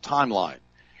fractal timeline.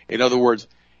 In other words,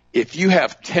 if you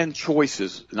have 10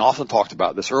 choices, and Austin talked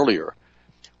about this earlier,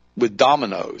 with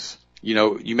dominoes, you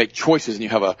know, you make choices and you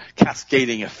have a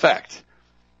cascading effect.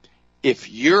 If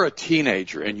you're a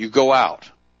teenager and you go out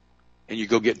and you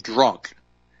go get drunk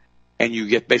and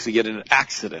you basically get in an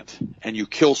accident and you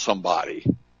kill somebody,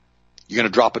 you're going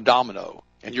to drop a domino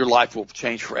and your life will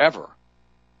change forever.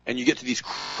 And you get to these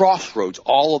crossroads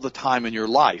all of the time in your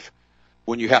life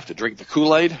when you have to drink the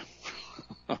Kool-Aid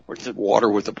or water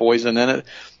with the poison in it,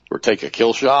 or take a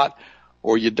kill shot,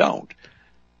 or you don't.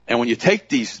 And when you take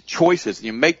these choices and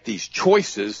you make these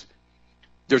choices,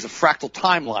 there's a fractal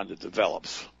timeline that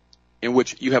develops in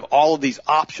which you have all of these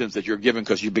options that you're given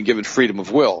because you've been given freedom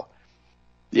of will.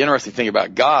 The interesting thing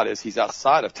about God is he's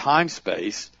outside of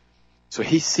time-space, so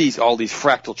he sees all these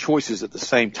fractal choices at the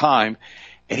same time,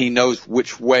 and he knows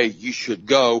which way you should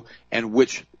go and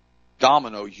which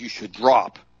domino you should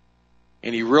drop.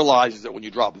 And he realizes that when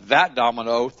you drop that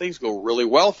domino, things go really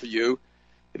well for you.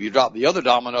 If you drop the other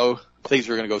domino, things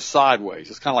are going to go sideways.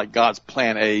 It's kind of like God's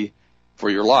plan A for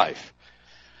your life.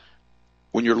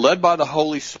 When you're led by the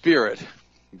Holy Spirit,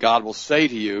 God will say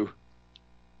to you,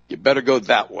 you better go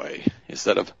that way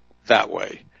instead of that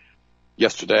way.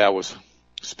 Yesterday I was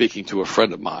speaking to a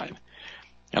friend of mine,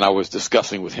 and I was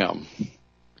discussing with him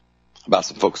about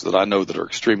some folks that I know that are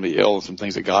extremely ill and some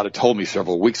things that God had told me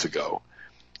several weeks ago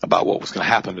about what was going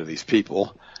to happen to these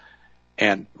people.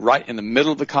 And right in the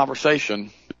middle of the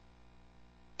conversation,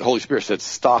 the Holy Spirit said,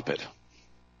 stop it.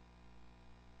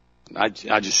 And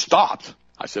I just stopped.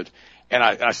 I said, and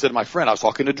I said to my friend, I was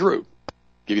talking to Drew,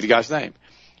 give you the guy's name.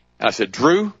 And I said,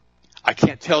 Drew, I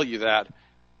can't tell you that.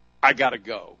 I got to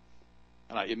go.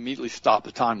 And I immediately stopped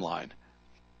the timeline.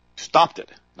 Stopped it.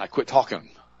 And I quit talking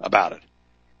about it.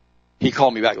 He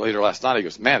called me back later last night. He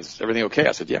goes, man, is everything okay?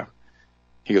 I said, yeah.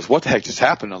 He goes, what the heck just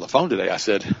happened on the phone today? I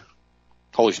said,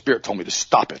 Holy Spirit told me to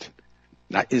stop it.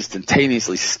 And I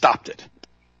instantaneously stopped it.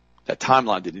 That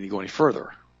timeline didn't even go any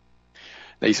further.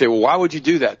 Now you say, well, why would you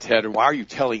do that, Ted? And why are you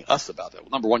telling us about that?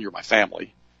 Well, number one, you're my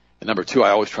family. And number two, I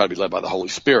always try to be led by the Holy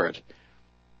Spirit.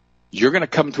 You're going to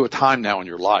come to a time now in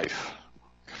your life.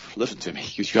 Listen to me.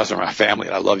 You guys are my family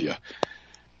and I love you.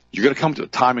 You're going to come to a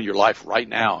time in your life right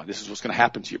now, and this is what's going to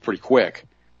happen to you pretty quick.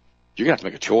 You're going to have to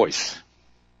make a choice.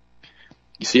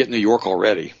 You see it in New York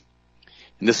already.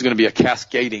 And this is going to be a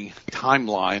cascading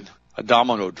timeline, a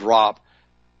domino drop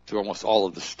through almost all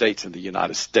of the states in the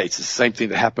United States. It's the same thing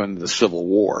that happened in the Civil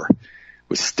War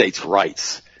with states'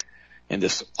 rights and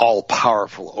this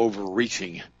all-powerful,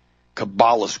 overreaching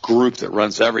Kabbalist group that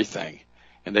runs everything.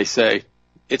 And they say,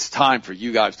 it's time for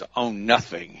you guys to own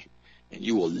nothing, and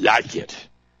you will like it.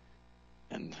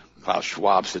 And Klaus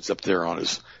Schwab sits up there on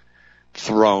his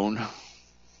throne,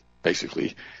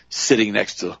 basically sitting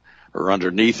next to or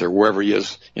underneath or wherever he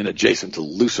is, in adjacent to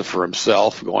Lucifer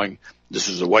himself, going, this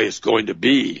is the way it's going to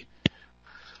be.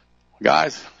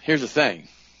 Guys, here's the thing.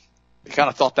 They kind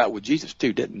of thought that with Jesus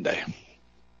too, didn't they?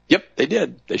 Yep, they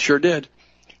did. They sure did.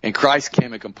 And Christ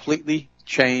came and completely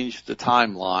changed the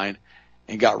timeline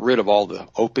and got rid of all the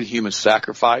open human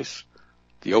sacrifice,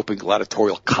 the open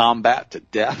gladiatorial combat to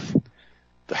death,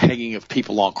 the hanging of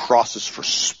people on crosses for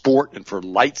sport and for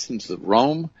license of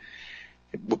Rome.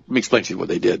 Let me explain to you what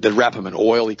they did. They'd wrap them in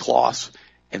oily cloths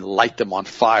and light them on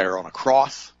fire on a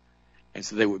cross. And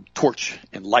so they would torch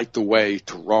and light the way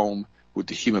to Rome with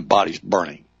the human bodies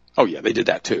burning. Oh yeah, they did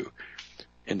that too.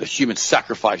 And the human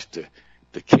sacrifice to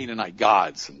the Canaanite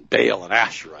gods and Baal and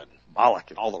Asherah and Moloch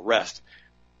and all the rest.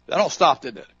 That all stopped,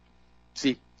 didn't it?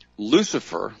 See,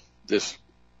 Lucifer, this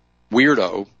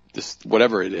weirdo, this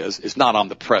whatever it is not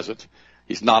omnipresent.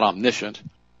 He's not omniscient.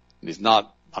 And he's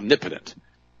not omnipotent.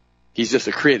 He's just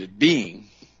a created being.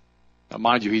 Now,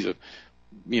 mind you, he's a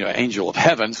angel of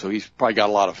heaven, so he's probably got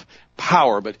a lot of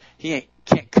power, but he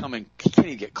can't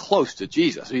even get close to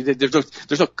Jesus.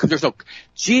 There's no.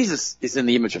 Jesus is in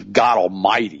the image of God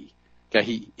Almighty. Okay,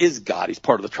 he is God. He's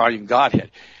part of the triune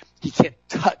Godhead. He can't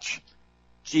touch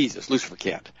Jesus. Lucifer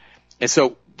can't. And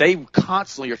so they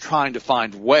constantly are trying to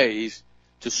find ways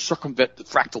to circumvent the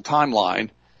fractal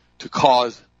timeline to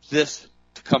cause this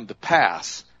to come to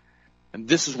pass. And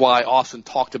this is why Austin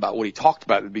talked about what he talked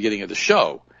about at the beginning of the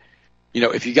show.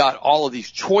 If you got all of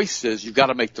these choices, you've got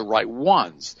to make the right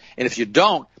ones. And if you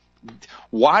don't,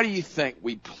 why do you think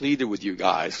we pleaded with you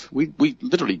guys? We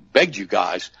literally begged you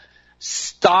guys,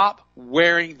 stop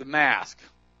wearing the mask.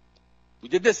 We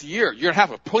did this a year and a half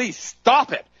ago. Please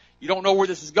stop it. You don't know where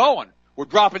this is going. We're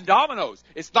dropping dominoes.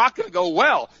 It's not going to go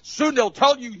well. Soon they'll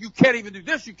tell you, you can't even do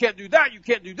this, you can't do that, you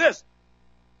can't do this.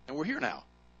 And we're here now.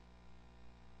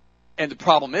 And the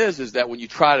problem is that when you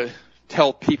try to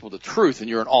tell people the truth and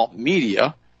you're an alt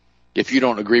media, if you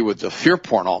don't agree with the fear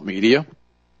porn alt media,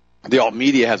 the alt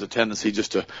media has a tendency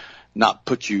just to not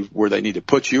put you where they need to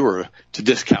put you or to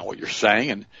discount what you're saying.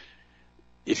 And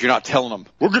if you're not telling them,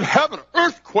 we're going to have an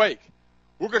earthquake,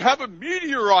 we're going to have a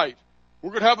meteorite,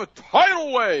 we're going to have a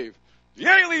tidal wave, the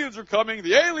aliens are coming,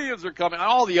 and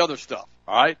all the other stuff,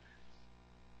 all right?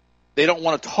 They don't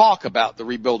want to talk about the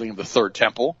rebuilding of the third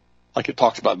temple, like it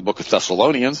talks about in the book of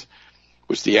Thessalonians,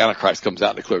 which the Antichrist comes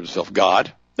out and declares himself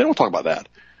God. They don't talk about that.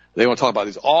 They want to talk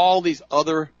about all these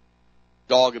other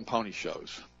dog and pony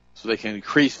shows so they can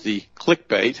increase the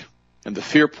clickbait and the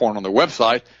fear porn on their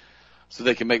website so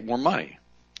they can make more money.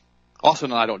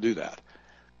 Austin and I don't do that.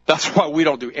 That's why we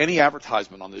don't do any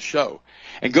advertisement on this show.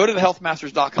 And go to the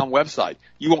healthmasters.com website.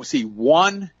 You won't see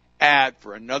one ad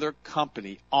for another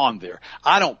company on there.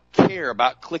 I don't care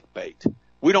about clickbait.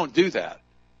 We don't do that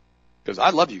because I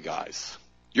love you guys.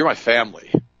 You're my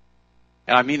family.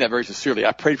 And I mean that very sincerely.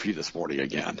 I prayed for you this morning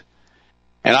again.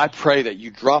 And I pray that you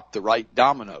drop the right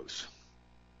dominoes,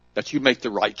 that you make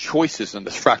the right choices in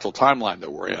this fractal timeline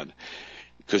that we're in.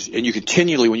 And you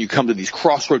continually, when you come to these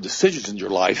crossroad decisions in your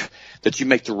life, that you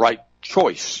make the right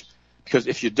choice. Because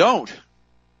if you don't,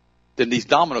 then these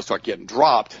dominoes start getting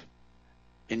dropped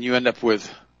and you end up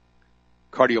with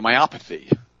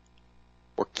cardiomyopathy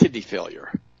or kidney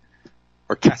failure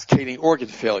or cascading organ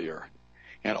failure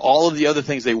and all of the other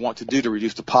things they want to do to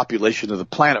reduce the population of the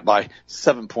planet by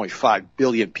 7.5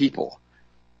 billion people.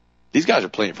 These guys are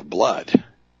playing for blood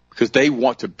because they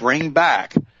want to bring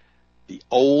back the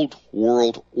old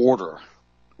world order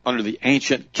under the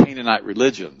ancient Canaanite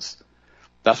religions.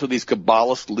 That's what these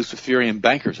Kabbalist Luciferian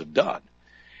bankers have done.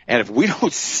 And if we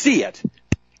don't see it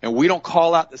and we don't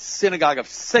call out the synagogue of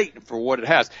Satan for what it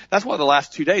has, that's why the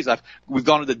last 2 days we've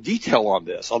gone into detail on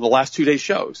this, on the last 2 days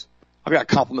shows. I've got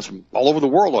compliments from all over the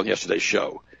world on yesterday's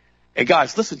show. And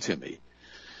guys, listen to me.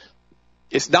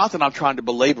 It's not that I'm trying to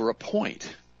belabor a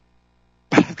point,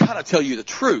 but I've got to tell you the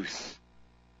truth.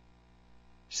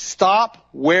 Stop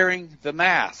wearing the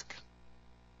mask.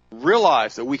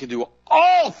 Realize that we can do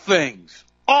all things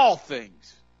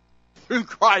through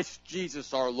Christ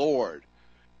Jesus our Lord,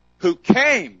 who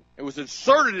came and was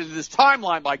inserted into this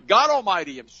timeline by God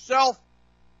Almighty himself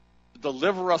to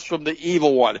deliver us from the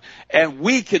evil one. And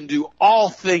we can do all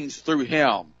things through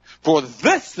him. For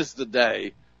this is the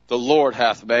day the Lord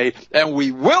hath made, and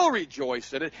we will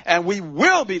rejoice in it, and we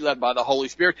will be led by the Holy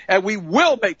Spirit, and we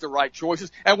will make the right choices,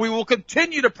 and we will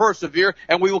continue to persevere,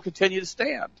 and we will continue to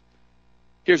stand.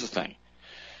 Here's the thing.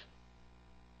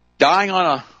 Dying on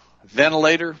a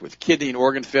ventilator with kidney and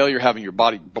organ failure, having your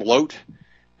body bloat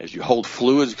as you hold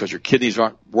fluids because your kidneys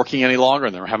aren't working any longer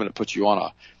and they're having to put you on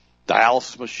a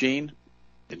dialysis machine,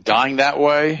 and dying that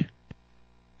way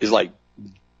is like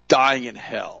dying in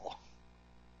hell.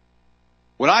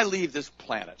 When I leave this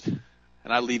planet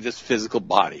and I leave this physical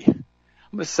body, I'm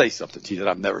going to say something to you that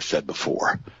I've never said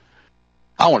before.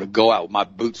 I want to go out with my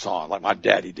boots on like my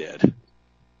daddy did.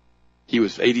 He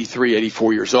was 83,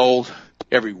 84 years old.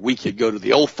 Every week he'd go to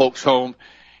the old folks' home.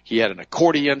 He had an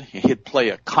accordion, and he'd play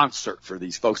a concert for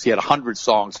these folks. He had 100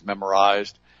 songs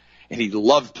memorized, and he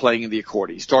loved playing the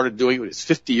accordion. He started doing it when he was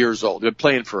 50 years old. He'd been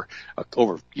playing for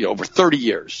over 30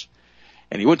 years.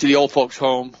 And he went to the old folks'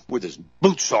 home with his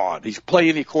boots on. He's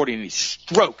playing the accordion, and he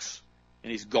strokes,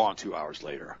 and he's gone 2 hours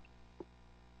later.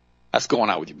 That's going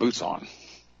out with your boots on.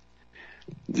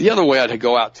 The other way I'd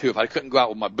go out, too, if I couldn't go out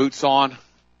with my boots on,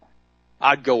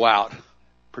 I'd go out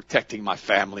protecting my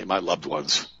family and my loved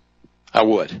ones. I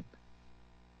would.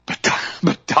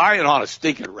 But dying on a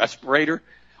stinking respirator,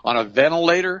 on a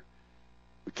ventilator,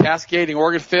 with cascading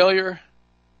organ failure,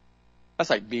 that's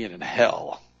like being in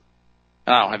hell.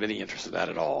 And I don't have any interest in that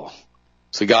at all.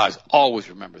 So guys, always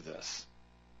remember this.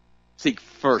 Seek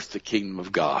first the kingdom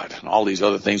of God, and all these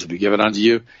other things will be given unto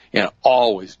you, and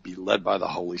always be led by the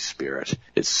Holy Spirit.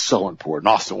 It's so important.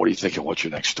 Austin, what are you thinking? What's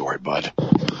your next story, bud?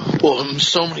 Well,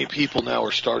 so many people now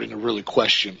are starting to really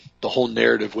question the whole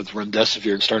narrative with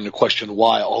remdesivir and starting to question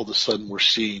why all of a sudden we're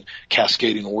seeing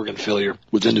cascading organ failure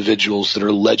with individuals that are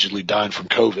allegedly dying from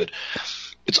COVID.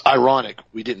 It's ironic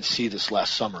we didn't see this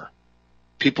last summer.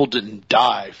 People didn't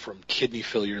die from kidney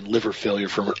failure and liver failure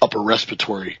from an upper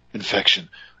respiratory infection.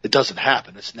 It doesn't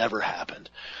happen. It's never happened.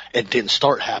 It didn't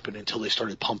start happening until they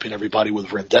started pumping everybody with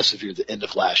remdesivir at the end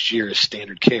of last year as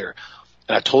standard care.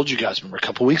 And I told you guys, remember a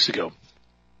couple weeks ago,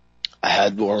 I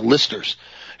had one of our listeners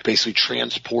who basically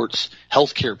transports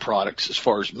healthcare products as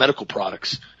far as medical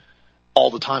products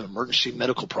all the time, emergency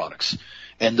medical products.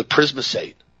 And the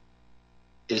Prismasate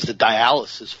is the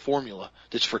dialysis formula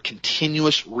that's for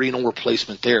continuous renal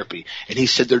replacement therapy. And he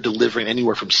said they're delivering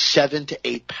anywhere from 7 to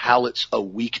 8 pallets a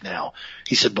week now.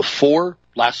 He said before,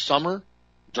 last summer,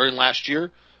 during last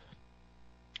year,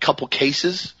 a couple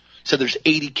cases, said there's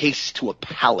 80 cases to a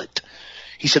pallet.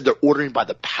 He said they're ordering by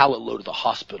the pallet load of the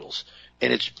hospitals,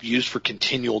 and it's used for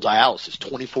continual dialysis,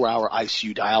 24-hour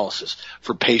ICU dialysis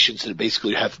for patients that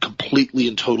basically have completely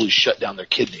and totally shut down their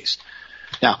kidneys.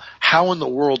 Now, how in the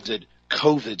world did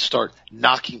COVID start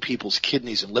knocking people's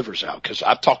kidneys and livers out? Because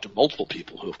I've talked to multiple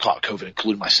people who have caught COVID,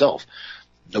 including myself.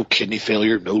 No kidney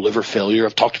failure, no liver failure.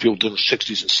 I've talked to people in their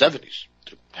 60s and 70s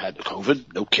who had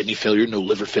COVID, no kidney failure, no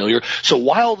liver failure. So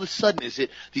why all of a sudden is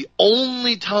it the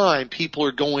only time people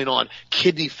are going on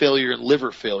kidney failure and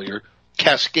liver failure,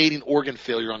 cascading organ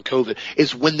failure on COVID,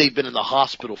 is when they've been in the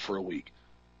hospital for a week?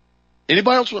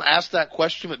 Anybody else want to ask that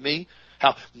question with me?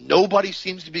 How nobody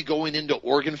seems to be going into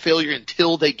organ failure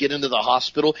until they get into the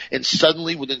hospital, and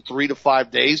suddenly within 3 to 5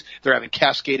 days they're having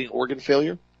cascading organ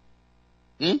failure?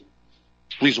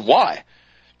 Reason why?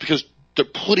 Because they're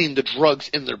putting the drugs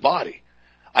in their body.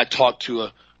 I talked to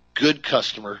a good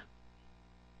customer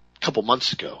a couple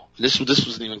months ago. This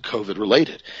wasn't even COVID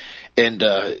related. And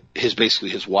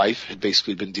his wife had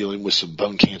basically been dealing with some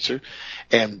bone cancer,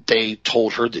 and they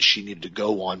told her that she needed to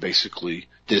go on basically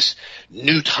this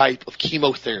new type of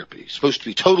chemotherapy. It's supposed to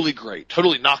be totally great,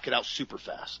 totally knock it out super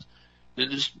fast. And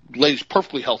this lady's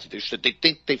perfectly healthy. They said they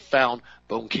think they found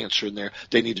bone cancer in there.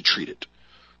 They need to treat it.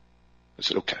 I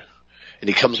said, okay. And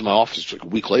he comes to my office like a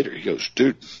week later. He goes,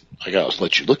 dude, I got to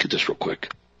let you look at this real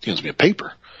quick. He hands me a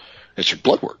paper. It's your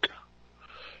blood work.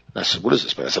 And I said, what is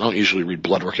this, man? I said, I don't usually read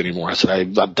blood work anymore. I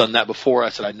said, I've done that before. I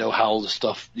said, I know how the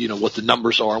stuff, what the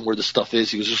numbers are and where the stuff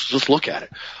is. He goes, just look at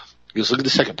it. He goes, look at the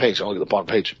second page. I'll look at the bottom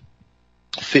page.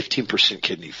 15%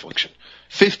 kidney function.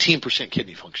 15%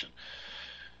 kidney function.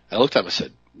 And I looked at him and I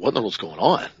said, what in the world's going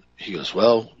on? He goes,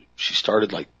 well, she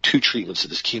started like 2 treatments of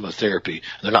this chemotherapy.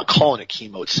 And they're not calling it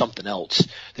chemo. It's something else.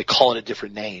 They call it a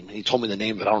different name. And he told me the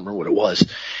name, but I don't remember what it was.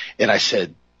 And I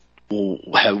said, well,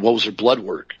 what was her blood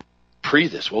work? Pre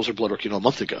this, what was her blood work, a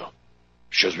month ago?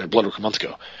 Shows me a blood work a month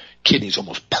ago. Kidney's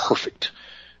almost perfect.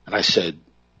 And I said,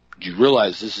 do you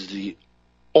realize this is the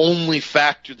only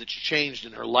factor that's changed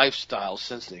in her lifestyle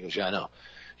since then? He goes, yeah, I know.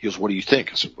 He goes, what do you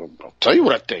think? I said, well, I'll tell you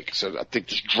what I think. I said, I think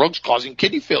this drug's causing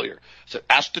kidney failure. I said,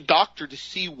 ask the doctor to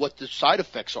see what the side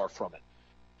effects are from it.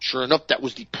 Sure enough, that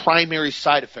was the primary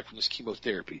side effect from this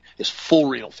chemotherapy, is full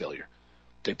renal failure.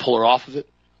 They pull her off of it.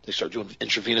 They start doing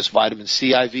intravenous vitamin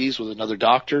C IVs with another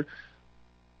doctor.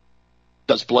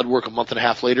 Does blood work a month and a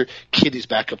half later. Kidney's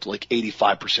back up to like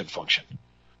 85% function.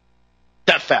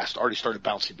 That fast, already started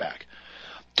bouncing back.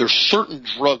 There's certain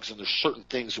drugs and there's certain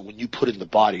things that when you put in the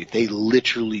body, they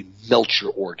literally melt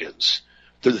your organs.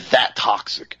 They're that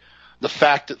toxic. The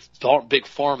fact that Big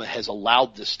Pharma has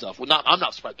allowed this stuff, well, I'm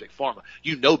not surprised Big Pharma.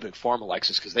 You know Big Pharma likes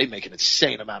this because they make an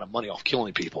insane amount of money off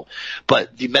killing people.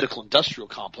 But the medical industrial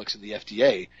complex and the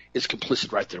FDA is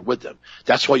complicit right there with them.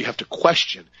 That's why you have to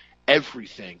question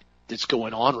everything that's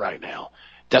going on right now.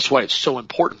 That's why it's so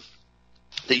important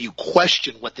that you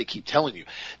question what they keep telling you.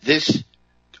 This,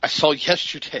 I saw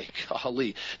yesterday,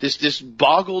 golly, this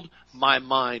boggled my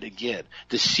mind again.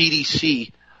 The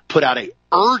CDC put out a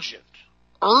urgent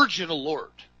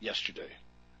alert yesterday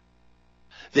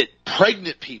that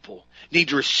pregnant people need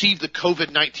to receive the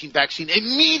COVID-19 vaccine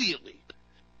immediately,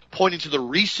 pointing to the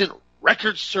recent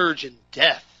record surge in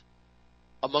death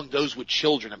among those with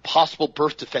children and possible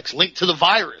birth defects linked to the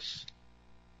virus.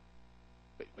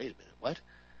 Wait a minute, what?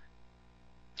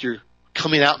 You're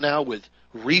coming out now with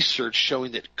research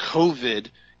showing that COVID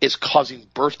is causing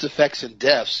birth defects and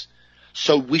deaths,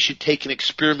 so we should take an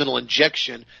experimental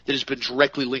injection that has been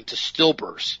directly linked to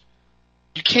stillbirths.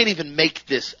 You can't even make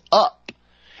this up.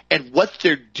 And what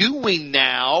they're doing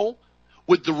now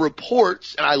with the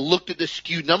reports, and I looked at the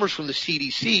skewed numbers from the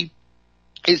CDC,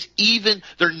 is even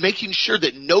they're making sure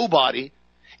that nobody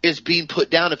is being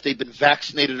put down if they've been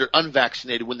vaccinated or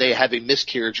unvaccinated when they have a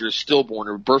miscarriage or a stillborn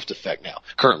or a birth defect now,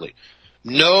 currently.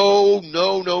 No.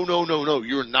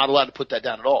 You're not allowed to put that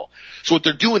down at all. So what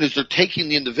they're doing is they're taking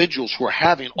the individuals who are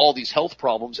having all these health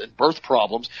problems and birth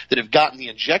problems that have gotten the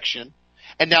injection,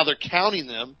 and now they're counting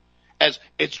them as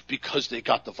it's because they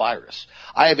got the virus.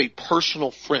 I have a personal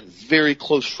friend, very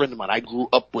close friend of mine. I grew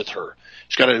up with her.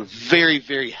 She's got a very,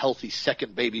 very healthy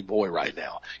second baby boy right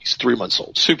now. He's 3 months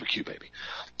old. Super cute baby.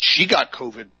 She got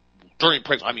COVID during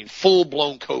pregnancy. I mean,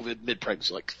 full-blown COVID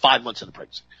mid-pregnancy, like 5 months into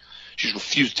pregnancy. She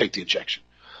refused to take the injection.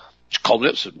 She called me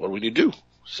up and said, what do we need to do? I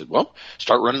said, well,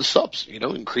 start running the subs,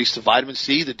 increase the vitamin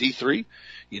C, the D3,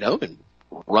 and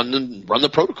run the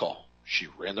protocol. She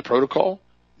ran the protocol,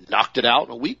 knocked it out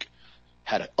in a week,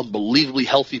 had an unbelievably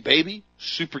healthy baby,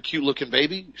 super cute looking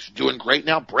baby. She's doing great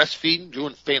now, breastfeeding,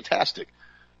 doing fantastic.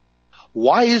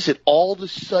 Why is it all of a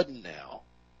sudden now,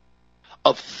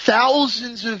 of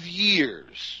thousands of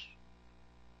years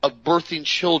of birthing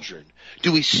children,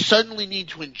 do we suddenly need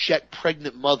to inject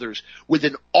pregnant mothers with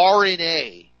an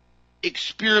RNA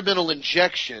experimental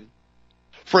injection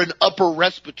for an upper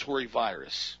respiratory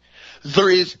virus? There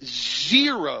is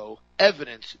zero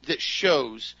evidence that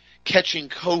shows catching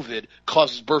COVID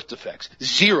causes birth defects.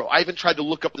 Zero. I even tried to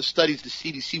look up the studies the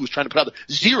CDC was trying to put out there.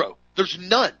 Zero. There's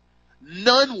none.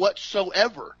 None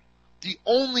whatsoever. The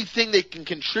only thing they can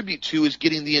contribute to is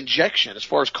getting the injection as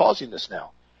far as causing this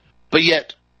now. But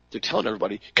yet, they're telling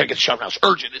everybody, gotta get the shot now. It's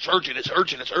urgent. It's urgent. It's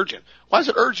urgent. It's urgent. Why is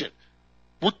it urgent?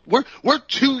 We're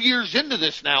 2 years into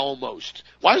this now almost.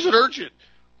 Why is it urgent?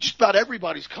 Just about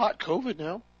everybody's caught COVID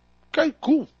now. Okay,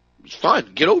 cool. It's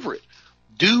fine. Get over it.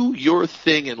 Do your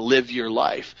thing and live your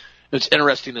life. It's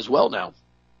interesting as well now.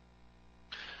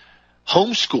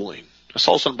 Homeschooling. I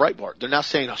saw this on Breitbart. They're now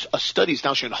saying a study is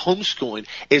now showing homeschooling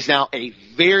is now a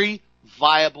very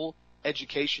viable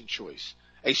education choice.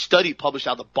 A study published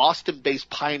out of the Boston-based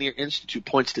Pioneer Institute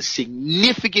points to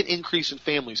significant increase in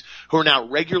families who are now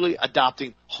regularly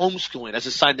adopting homeschooling as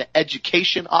a sign that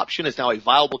education option is now a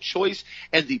viable choice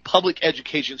and the public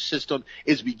education system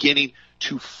is beginning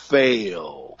to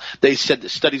fail. They said the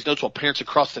studies notes while parents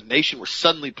across the nation were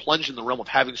suddenly plunged in the realm of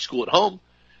having school at home,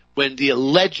 when the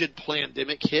alleged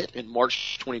pandemic hit in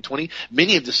March 2020,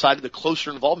 many have decided the closer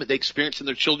involvement they experience in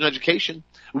their children's education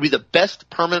would be the best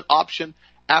permanent option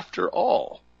after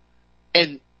all.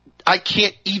 And I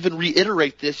can't even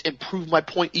reiterate this and prove my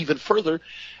point even further.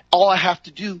 All I have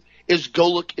to do is go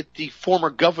look at the former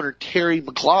governor, Terry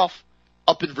McAuliffe,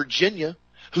 up in Virginia,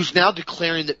 who's now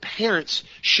declaring that parents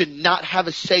should not have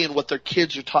a say in what their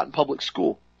kids are taught in public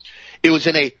school. It was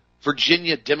in a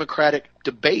Virginia Democratic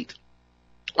debate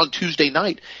on Tuesday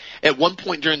night. At one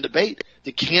point during the debate,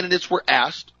 the candidates were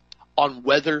asked on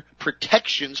whether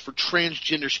protections for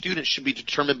transgender students should be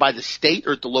determined by the state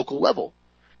or at the local level.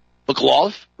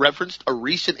 McLaughlin referenced a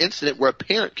recent incident where a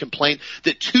parent complained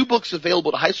that 2 books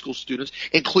available to high school students,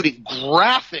 including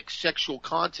graphic sexual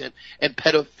content and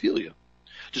pedophilia.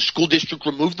 The school district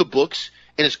removed the books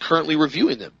and is currently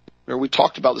reviewing them. Remember, we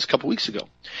talked about this a couple weeks ago.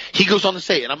 He goes on to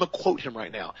say, and I'm going to quote him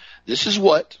right now, this is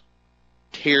what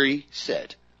Terry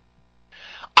said.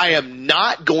 I am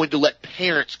not going to let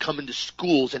parents come into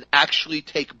schools and actually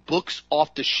take books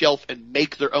off the shelf and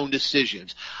make their own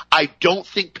decisions. I don't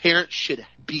think parents should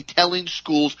be telling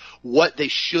schools what they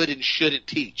should and shouldn't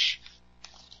teach.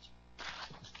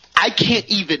 I can't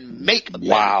even make a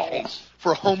better case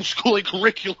for homeschooling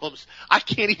curriculums. I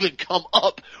can't even come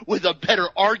up with a better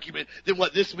argument than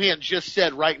what this man just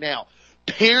said right now.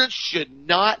 Parents should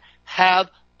not have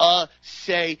a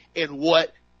say in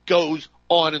what goes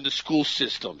on in the school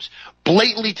systems.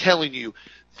 Blatantly telling you,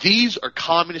 these are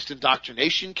communist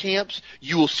indoctrination camps.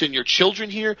 You will send your children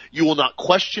here. You will not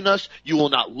question us. You will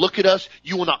not look at us.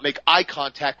 You will not make eye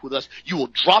contact with us. You will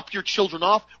drop your children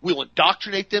off. We will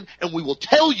indoctrinate them, and we will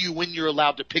tell you when you're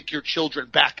allowed to pick your children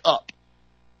back up.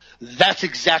 That's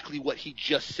exactly what he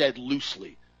just said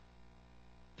loosely.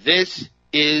 This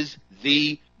is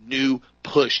the new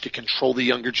push to control the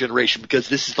younger generation, because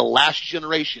this is the last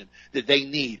generation that they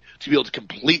need to be able to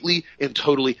completely and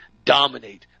totally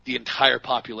dominate the entire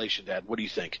population. Dad, what do you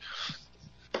think?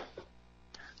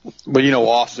 Well, you know,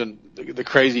 Austin, the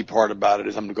crazy part about it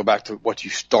is I'm going to go back to what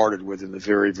you started with in the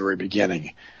very, very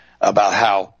beginning about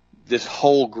how this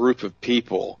whole group of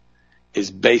people is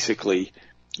basically,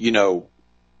 you know,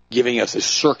 giving us a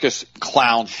circus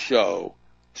clown show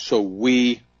so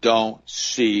we don't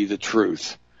see the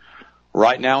truth.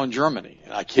 Right now in Germany,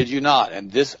 and I kid you not, and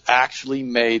this actually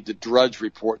made the Drudge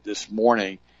Report this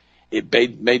morning. It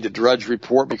made the Drudge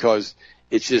Report because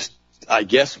it's just, I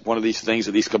guess, one of these things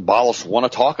that these Kabbalists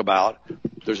want to talk about.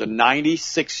 There's a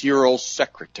 96-year-old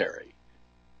secretary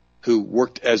who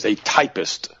worked as a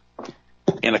typist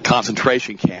in a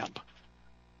concentration camp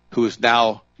who is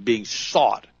now being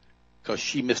sought because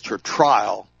she missed her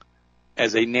trial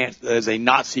as a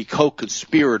Nazi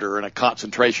co-conspirator in a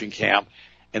concentration camp,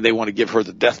 and they want to give her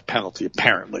the death penalty,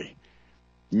 apparently.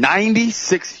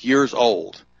 96 years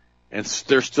old, and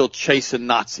they're still chasing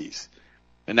Nazis.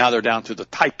 And now they're down to the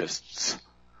typists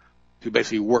who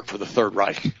basically work for the Third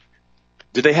Reich.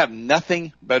 Do they have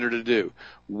nothing better to do?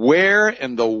 Where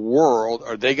in the world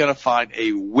are they going to find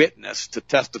a witness to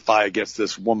testify against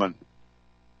this woman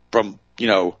from,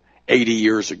 80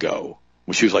 years ago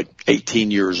when she was like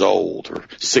 18 years old or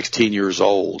 16 years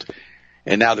old?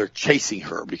 And now they're chasing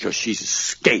her because she's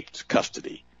escaped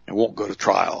custody and won't go to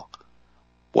trial.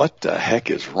 What the heck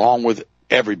is wrong with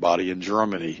everybody in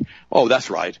Germany? Oh,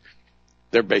 that's right.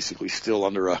 They're basically still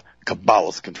under a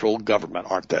Kabbalist-controlled government,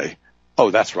 aren't they? Oh,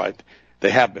 that's right.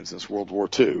 They have been since World War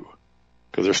II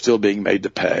because they're still being made to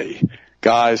pay.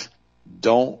 Guys,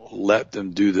 don't let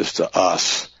them do this to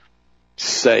us.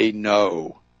 Say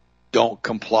no. Don't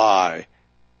comply.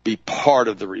 Be part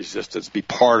of the resistance. Be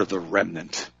part of the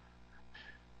remnant.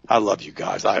 I love you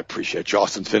guys. I appreciate you.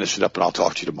 Austin, finish it up, and I'll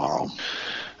talk to you tomorrow.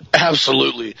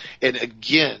 Absolutely. And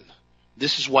again,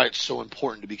 this is why it's so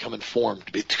important to become informed,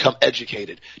 to become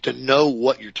educated, to know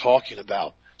what you're talking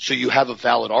about, so you have a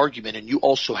valid argument and you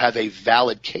also have a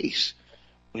valid case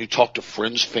when you talk to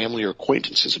friends, family, or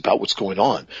acquaintances about what's going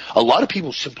on. A lot of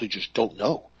people simply just don't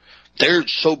know. They're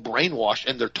so brainwashed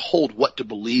and they're told what to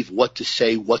believe, what to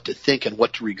say, what to think, and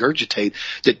what to regurgitate,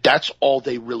 that that's all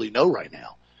they really know right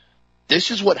now. This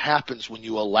is what happens when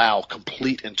you allow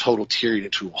complete and total tyranny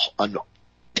to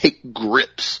take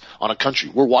grips on a country.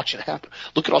 We're watching it happen.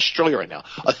 Look at Australia right now.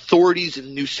 Authorities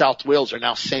in New South Wales are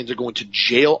now saying they're going to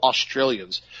jail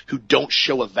Australians who don't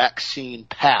show a vaccine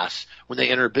pass when they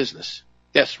enter a business.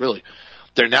 Yes, really.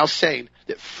 They're now saying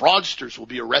that fraudsters will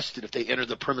be arrested if they enter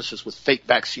the premises with fake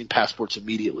vaccine passports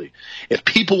immediately. If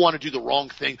people want to do the wrong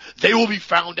thing, they will be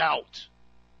found out.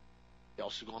 They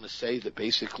also going to say that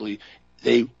basically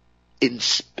they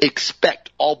expect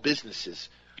all businesses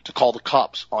to call the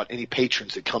cops on any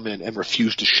patrons that come in and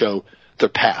refuse to show their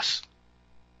pass.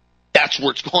 That's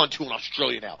where it's gone to in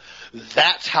Australia now.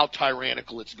 That's how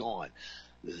tyrannical it's gone.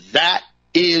 That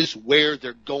is where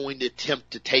they're going to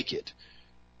attempt to take it.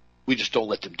 We just don't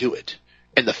let them do it.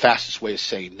 And the fastest way is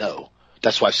saying no.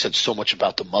 That's why I've said so much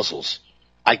about the muzzles.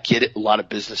 I get it. A lot of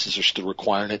businesses are still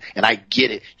requiring it, and I get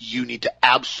it. You need to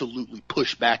absolutely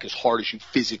push back as hard as you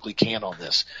physically can on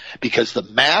this, because the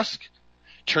mask,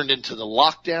 turned into the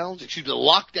lockdowns. The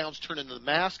lockdowns turned into the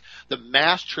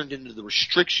mask turned into the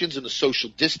restrictions and the social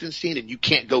distancing, and you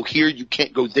can't go here, you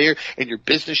can't go there, and your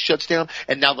business shuts down.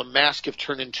 And now the mask have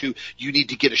turned into you need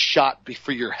to get a shot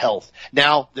for your health.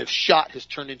 Now the shot has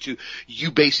turned into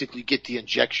you basically get the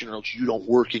injection or else you don't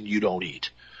work and you don't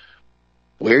eat.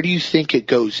 Where do you think it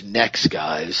goes next,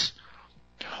 guys?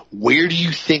 Where do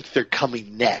you think they're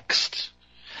coming next?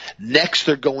 Next,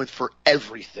 they're going for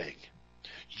everything.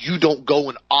 You don't go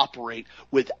and operate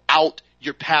without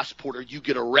your passport or you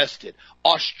get arrested.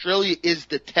 Australia is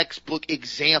the textbook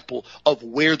example of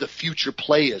where the future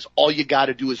play is. All you got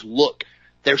to do is look.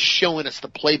 They're showing us the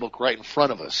playbook right in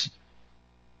front of us.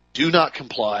 Do not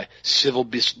comply. Civil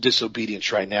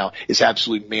disobedience right now is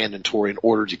absolutely mandatory in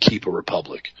order to keep a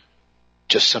republic.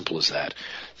 Just simple as that.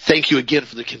 Thank you again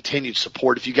for the continued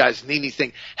support. If you guys need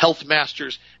anything,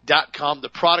 healthmasters.com. The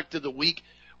product of the week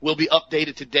will be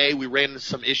updated today. We ran into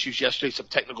some issues yesterday, some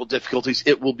technical difficulties.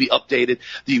 It will be updated.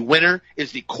 The winner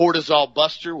is the cortisol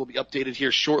buster. Will be updated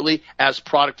here shortly as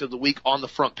product of the week on the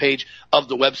front page of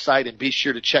the website, and be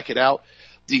sure to check it out.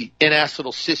 The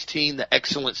N-acetylcysteine, the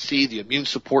Excellent C, the immune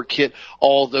support kit,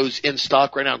 all those in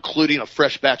stock right now, including a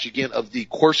fresh batch again of the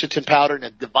quercetin powder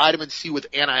and the vitamin C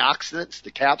with antioxidants,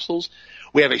 the capsules.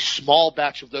 We have a small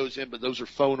batch of those in, but those are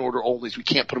phone order only. So we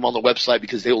can't put them on the website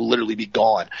because they will literally be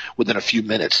gone within a few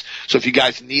minutes. So if you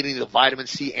guys need any of the vitamin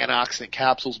C antioxidant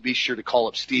capsules, be sure to call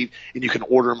up Steve, and you can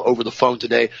order them over the phone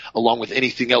today, along with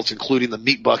anything else, including the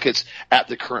meat buckets at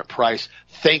the current price.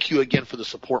 Thank you again for the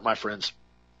support, my friends.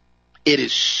 It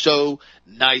is so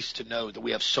nice to know that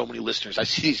we have so many listeners. I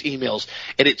see these emails,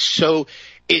 and it's so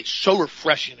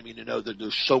refreshing to me to know that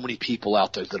there's so many people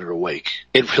out there that are awake.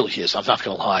 It really is. I'm not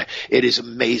going to lie. It is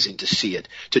amazing to see it,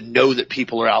 to know that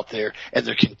people are out there and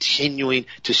they're continuing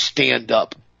to stand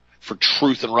up for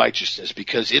truth and righteousness,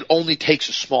 because it only takes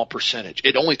a small percentage.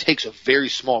 It only takes a very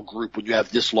small group when you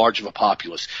have this large of a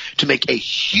populace to make a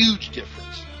huge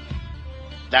difference.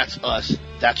 That's us.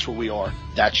 That's where we are.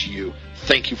 That's you.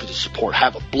 Thank you for the support.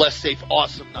 Have a blessed, safe,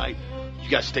 awesome night. You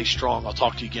guys stay strong. I'll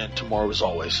talk to you again tomorrow as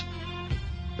always.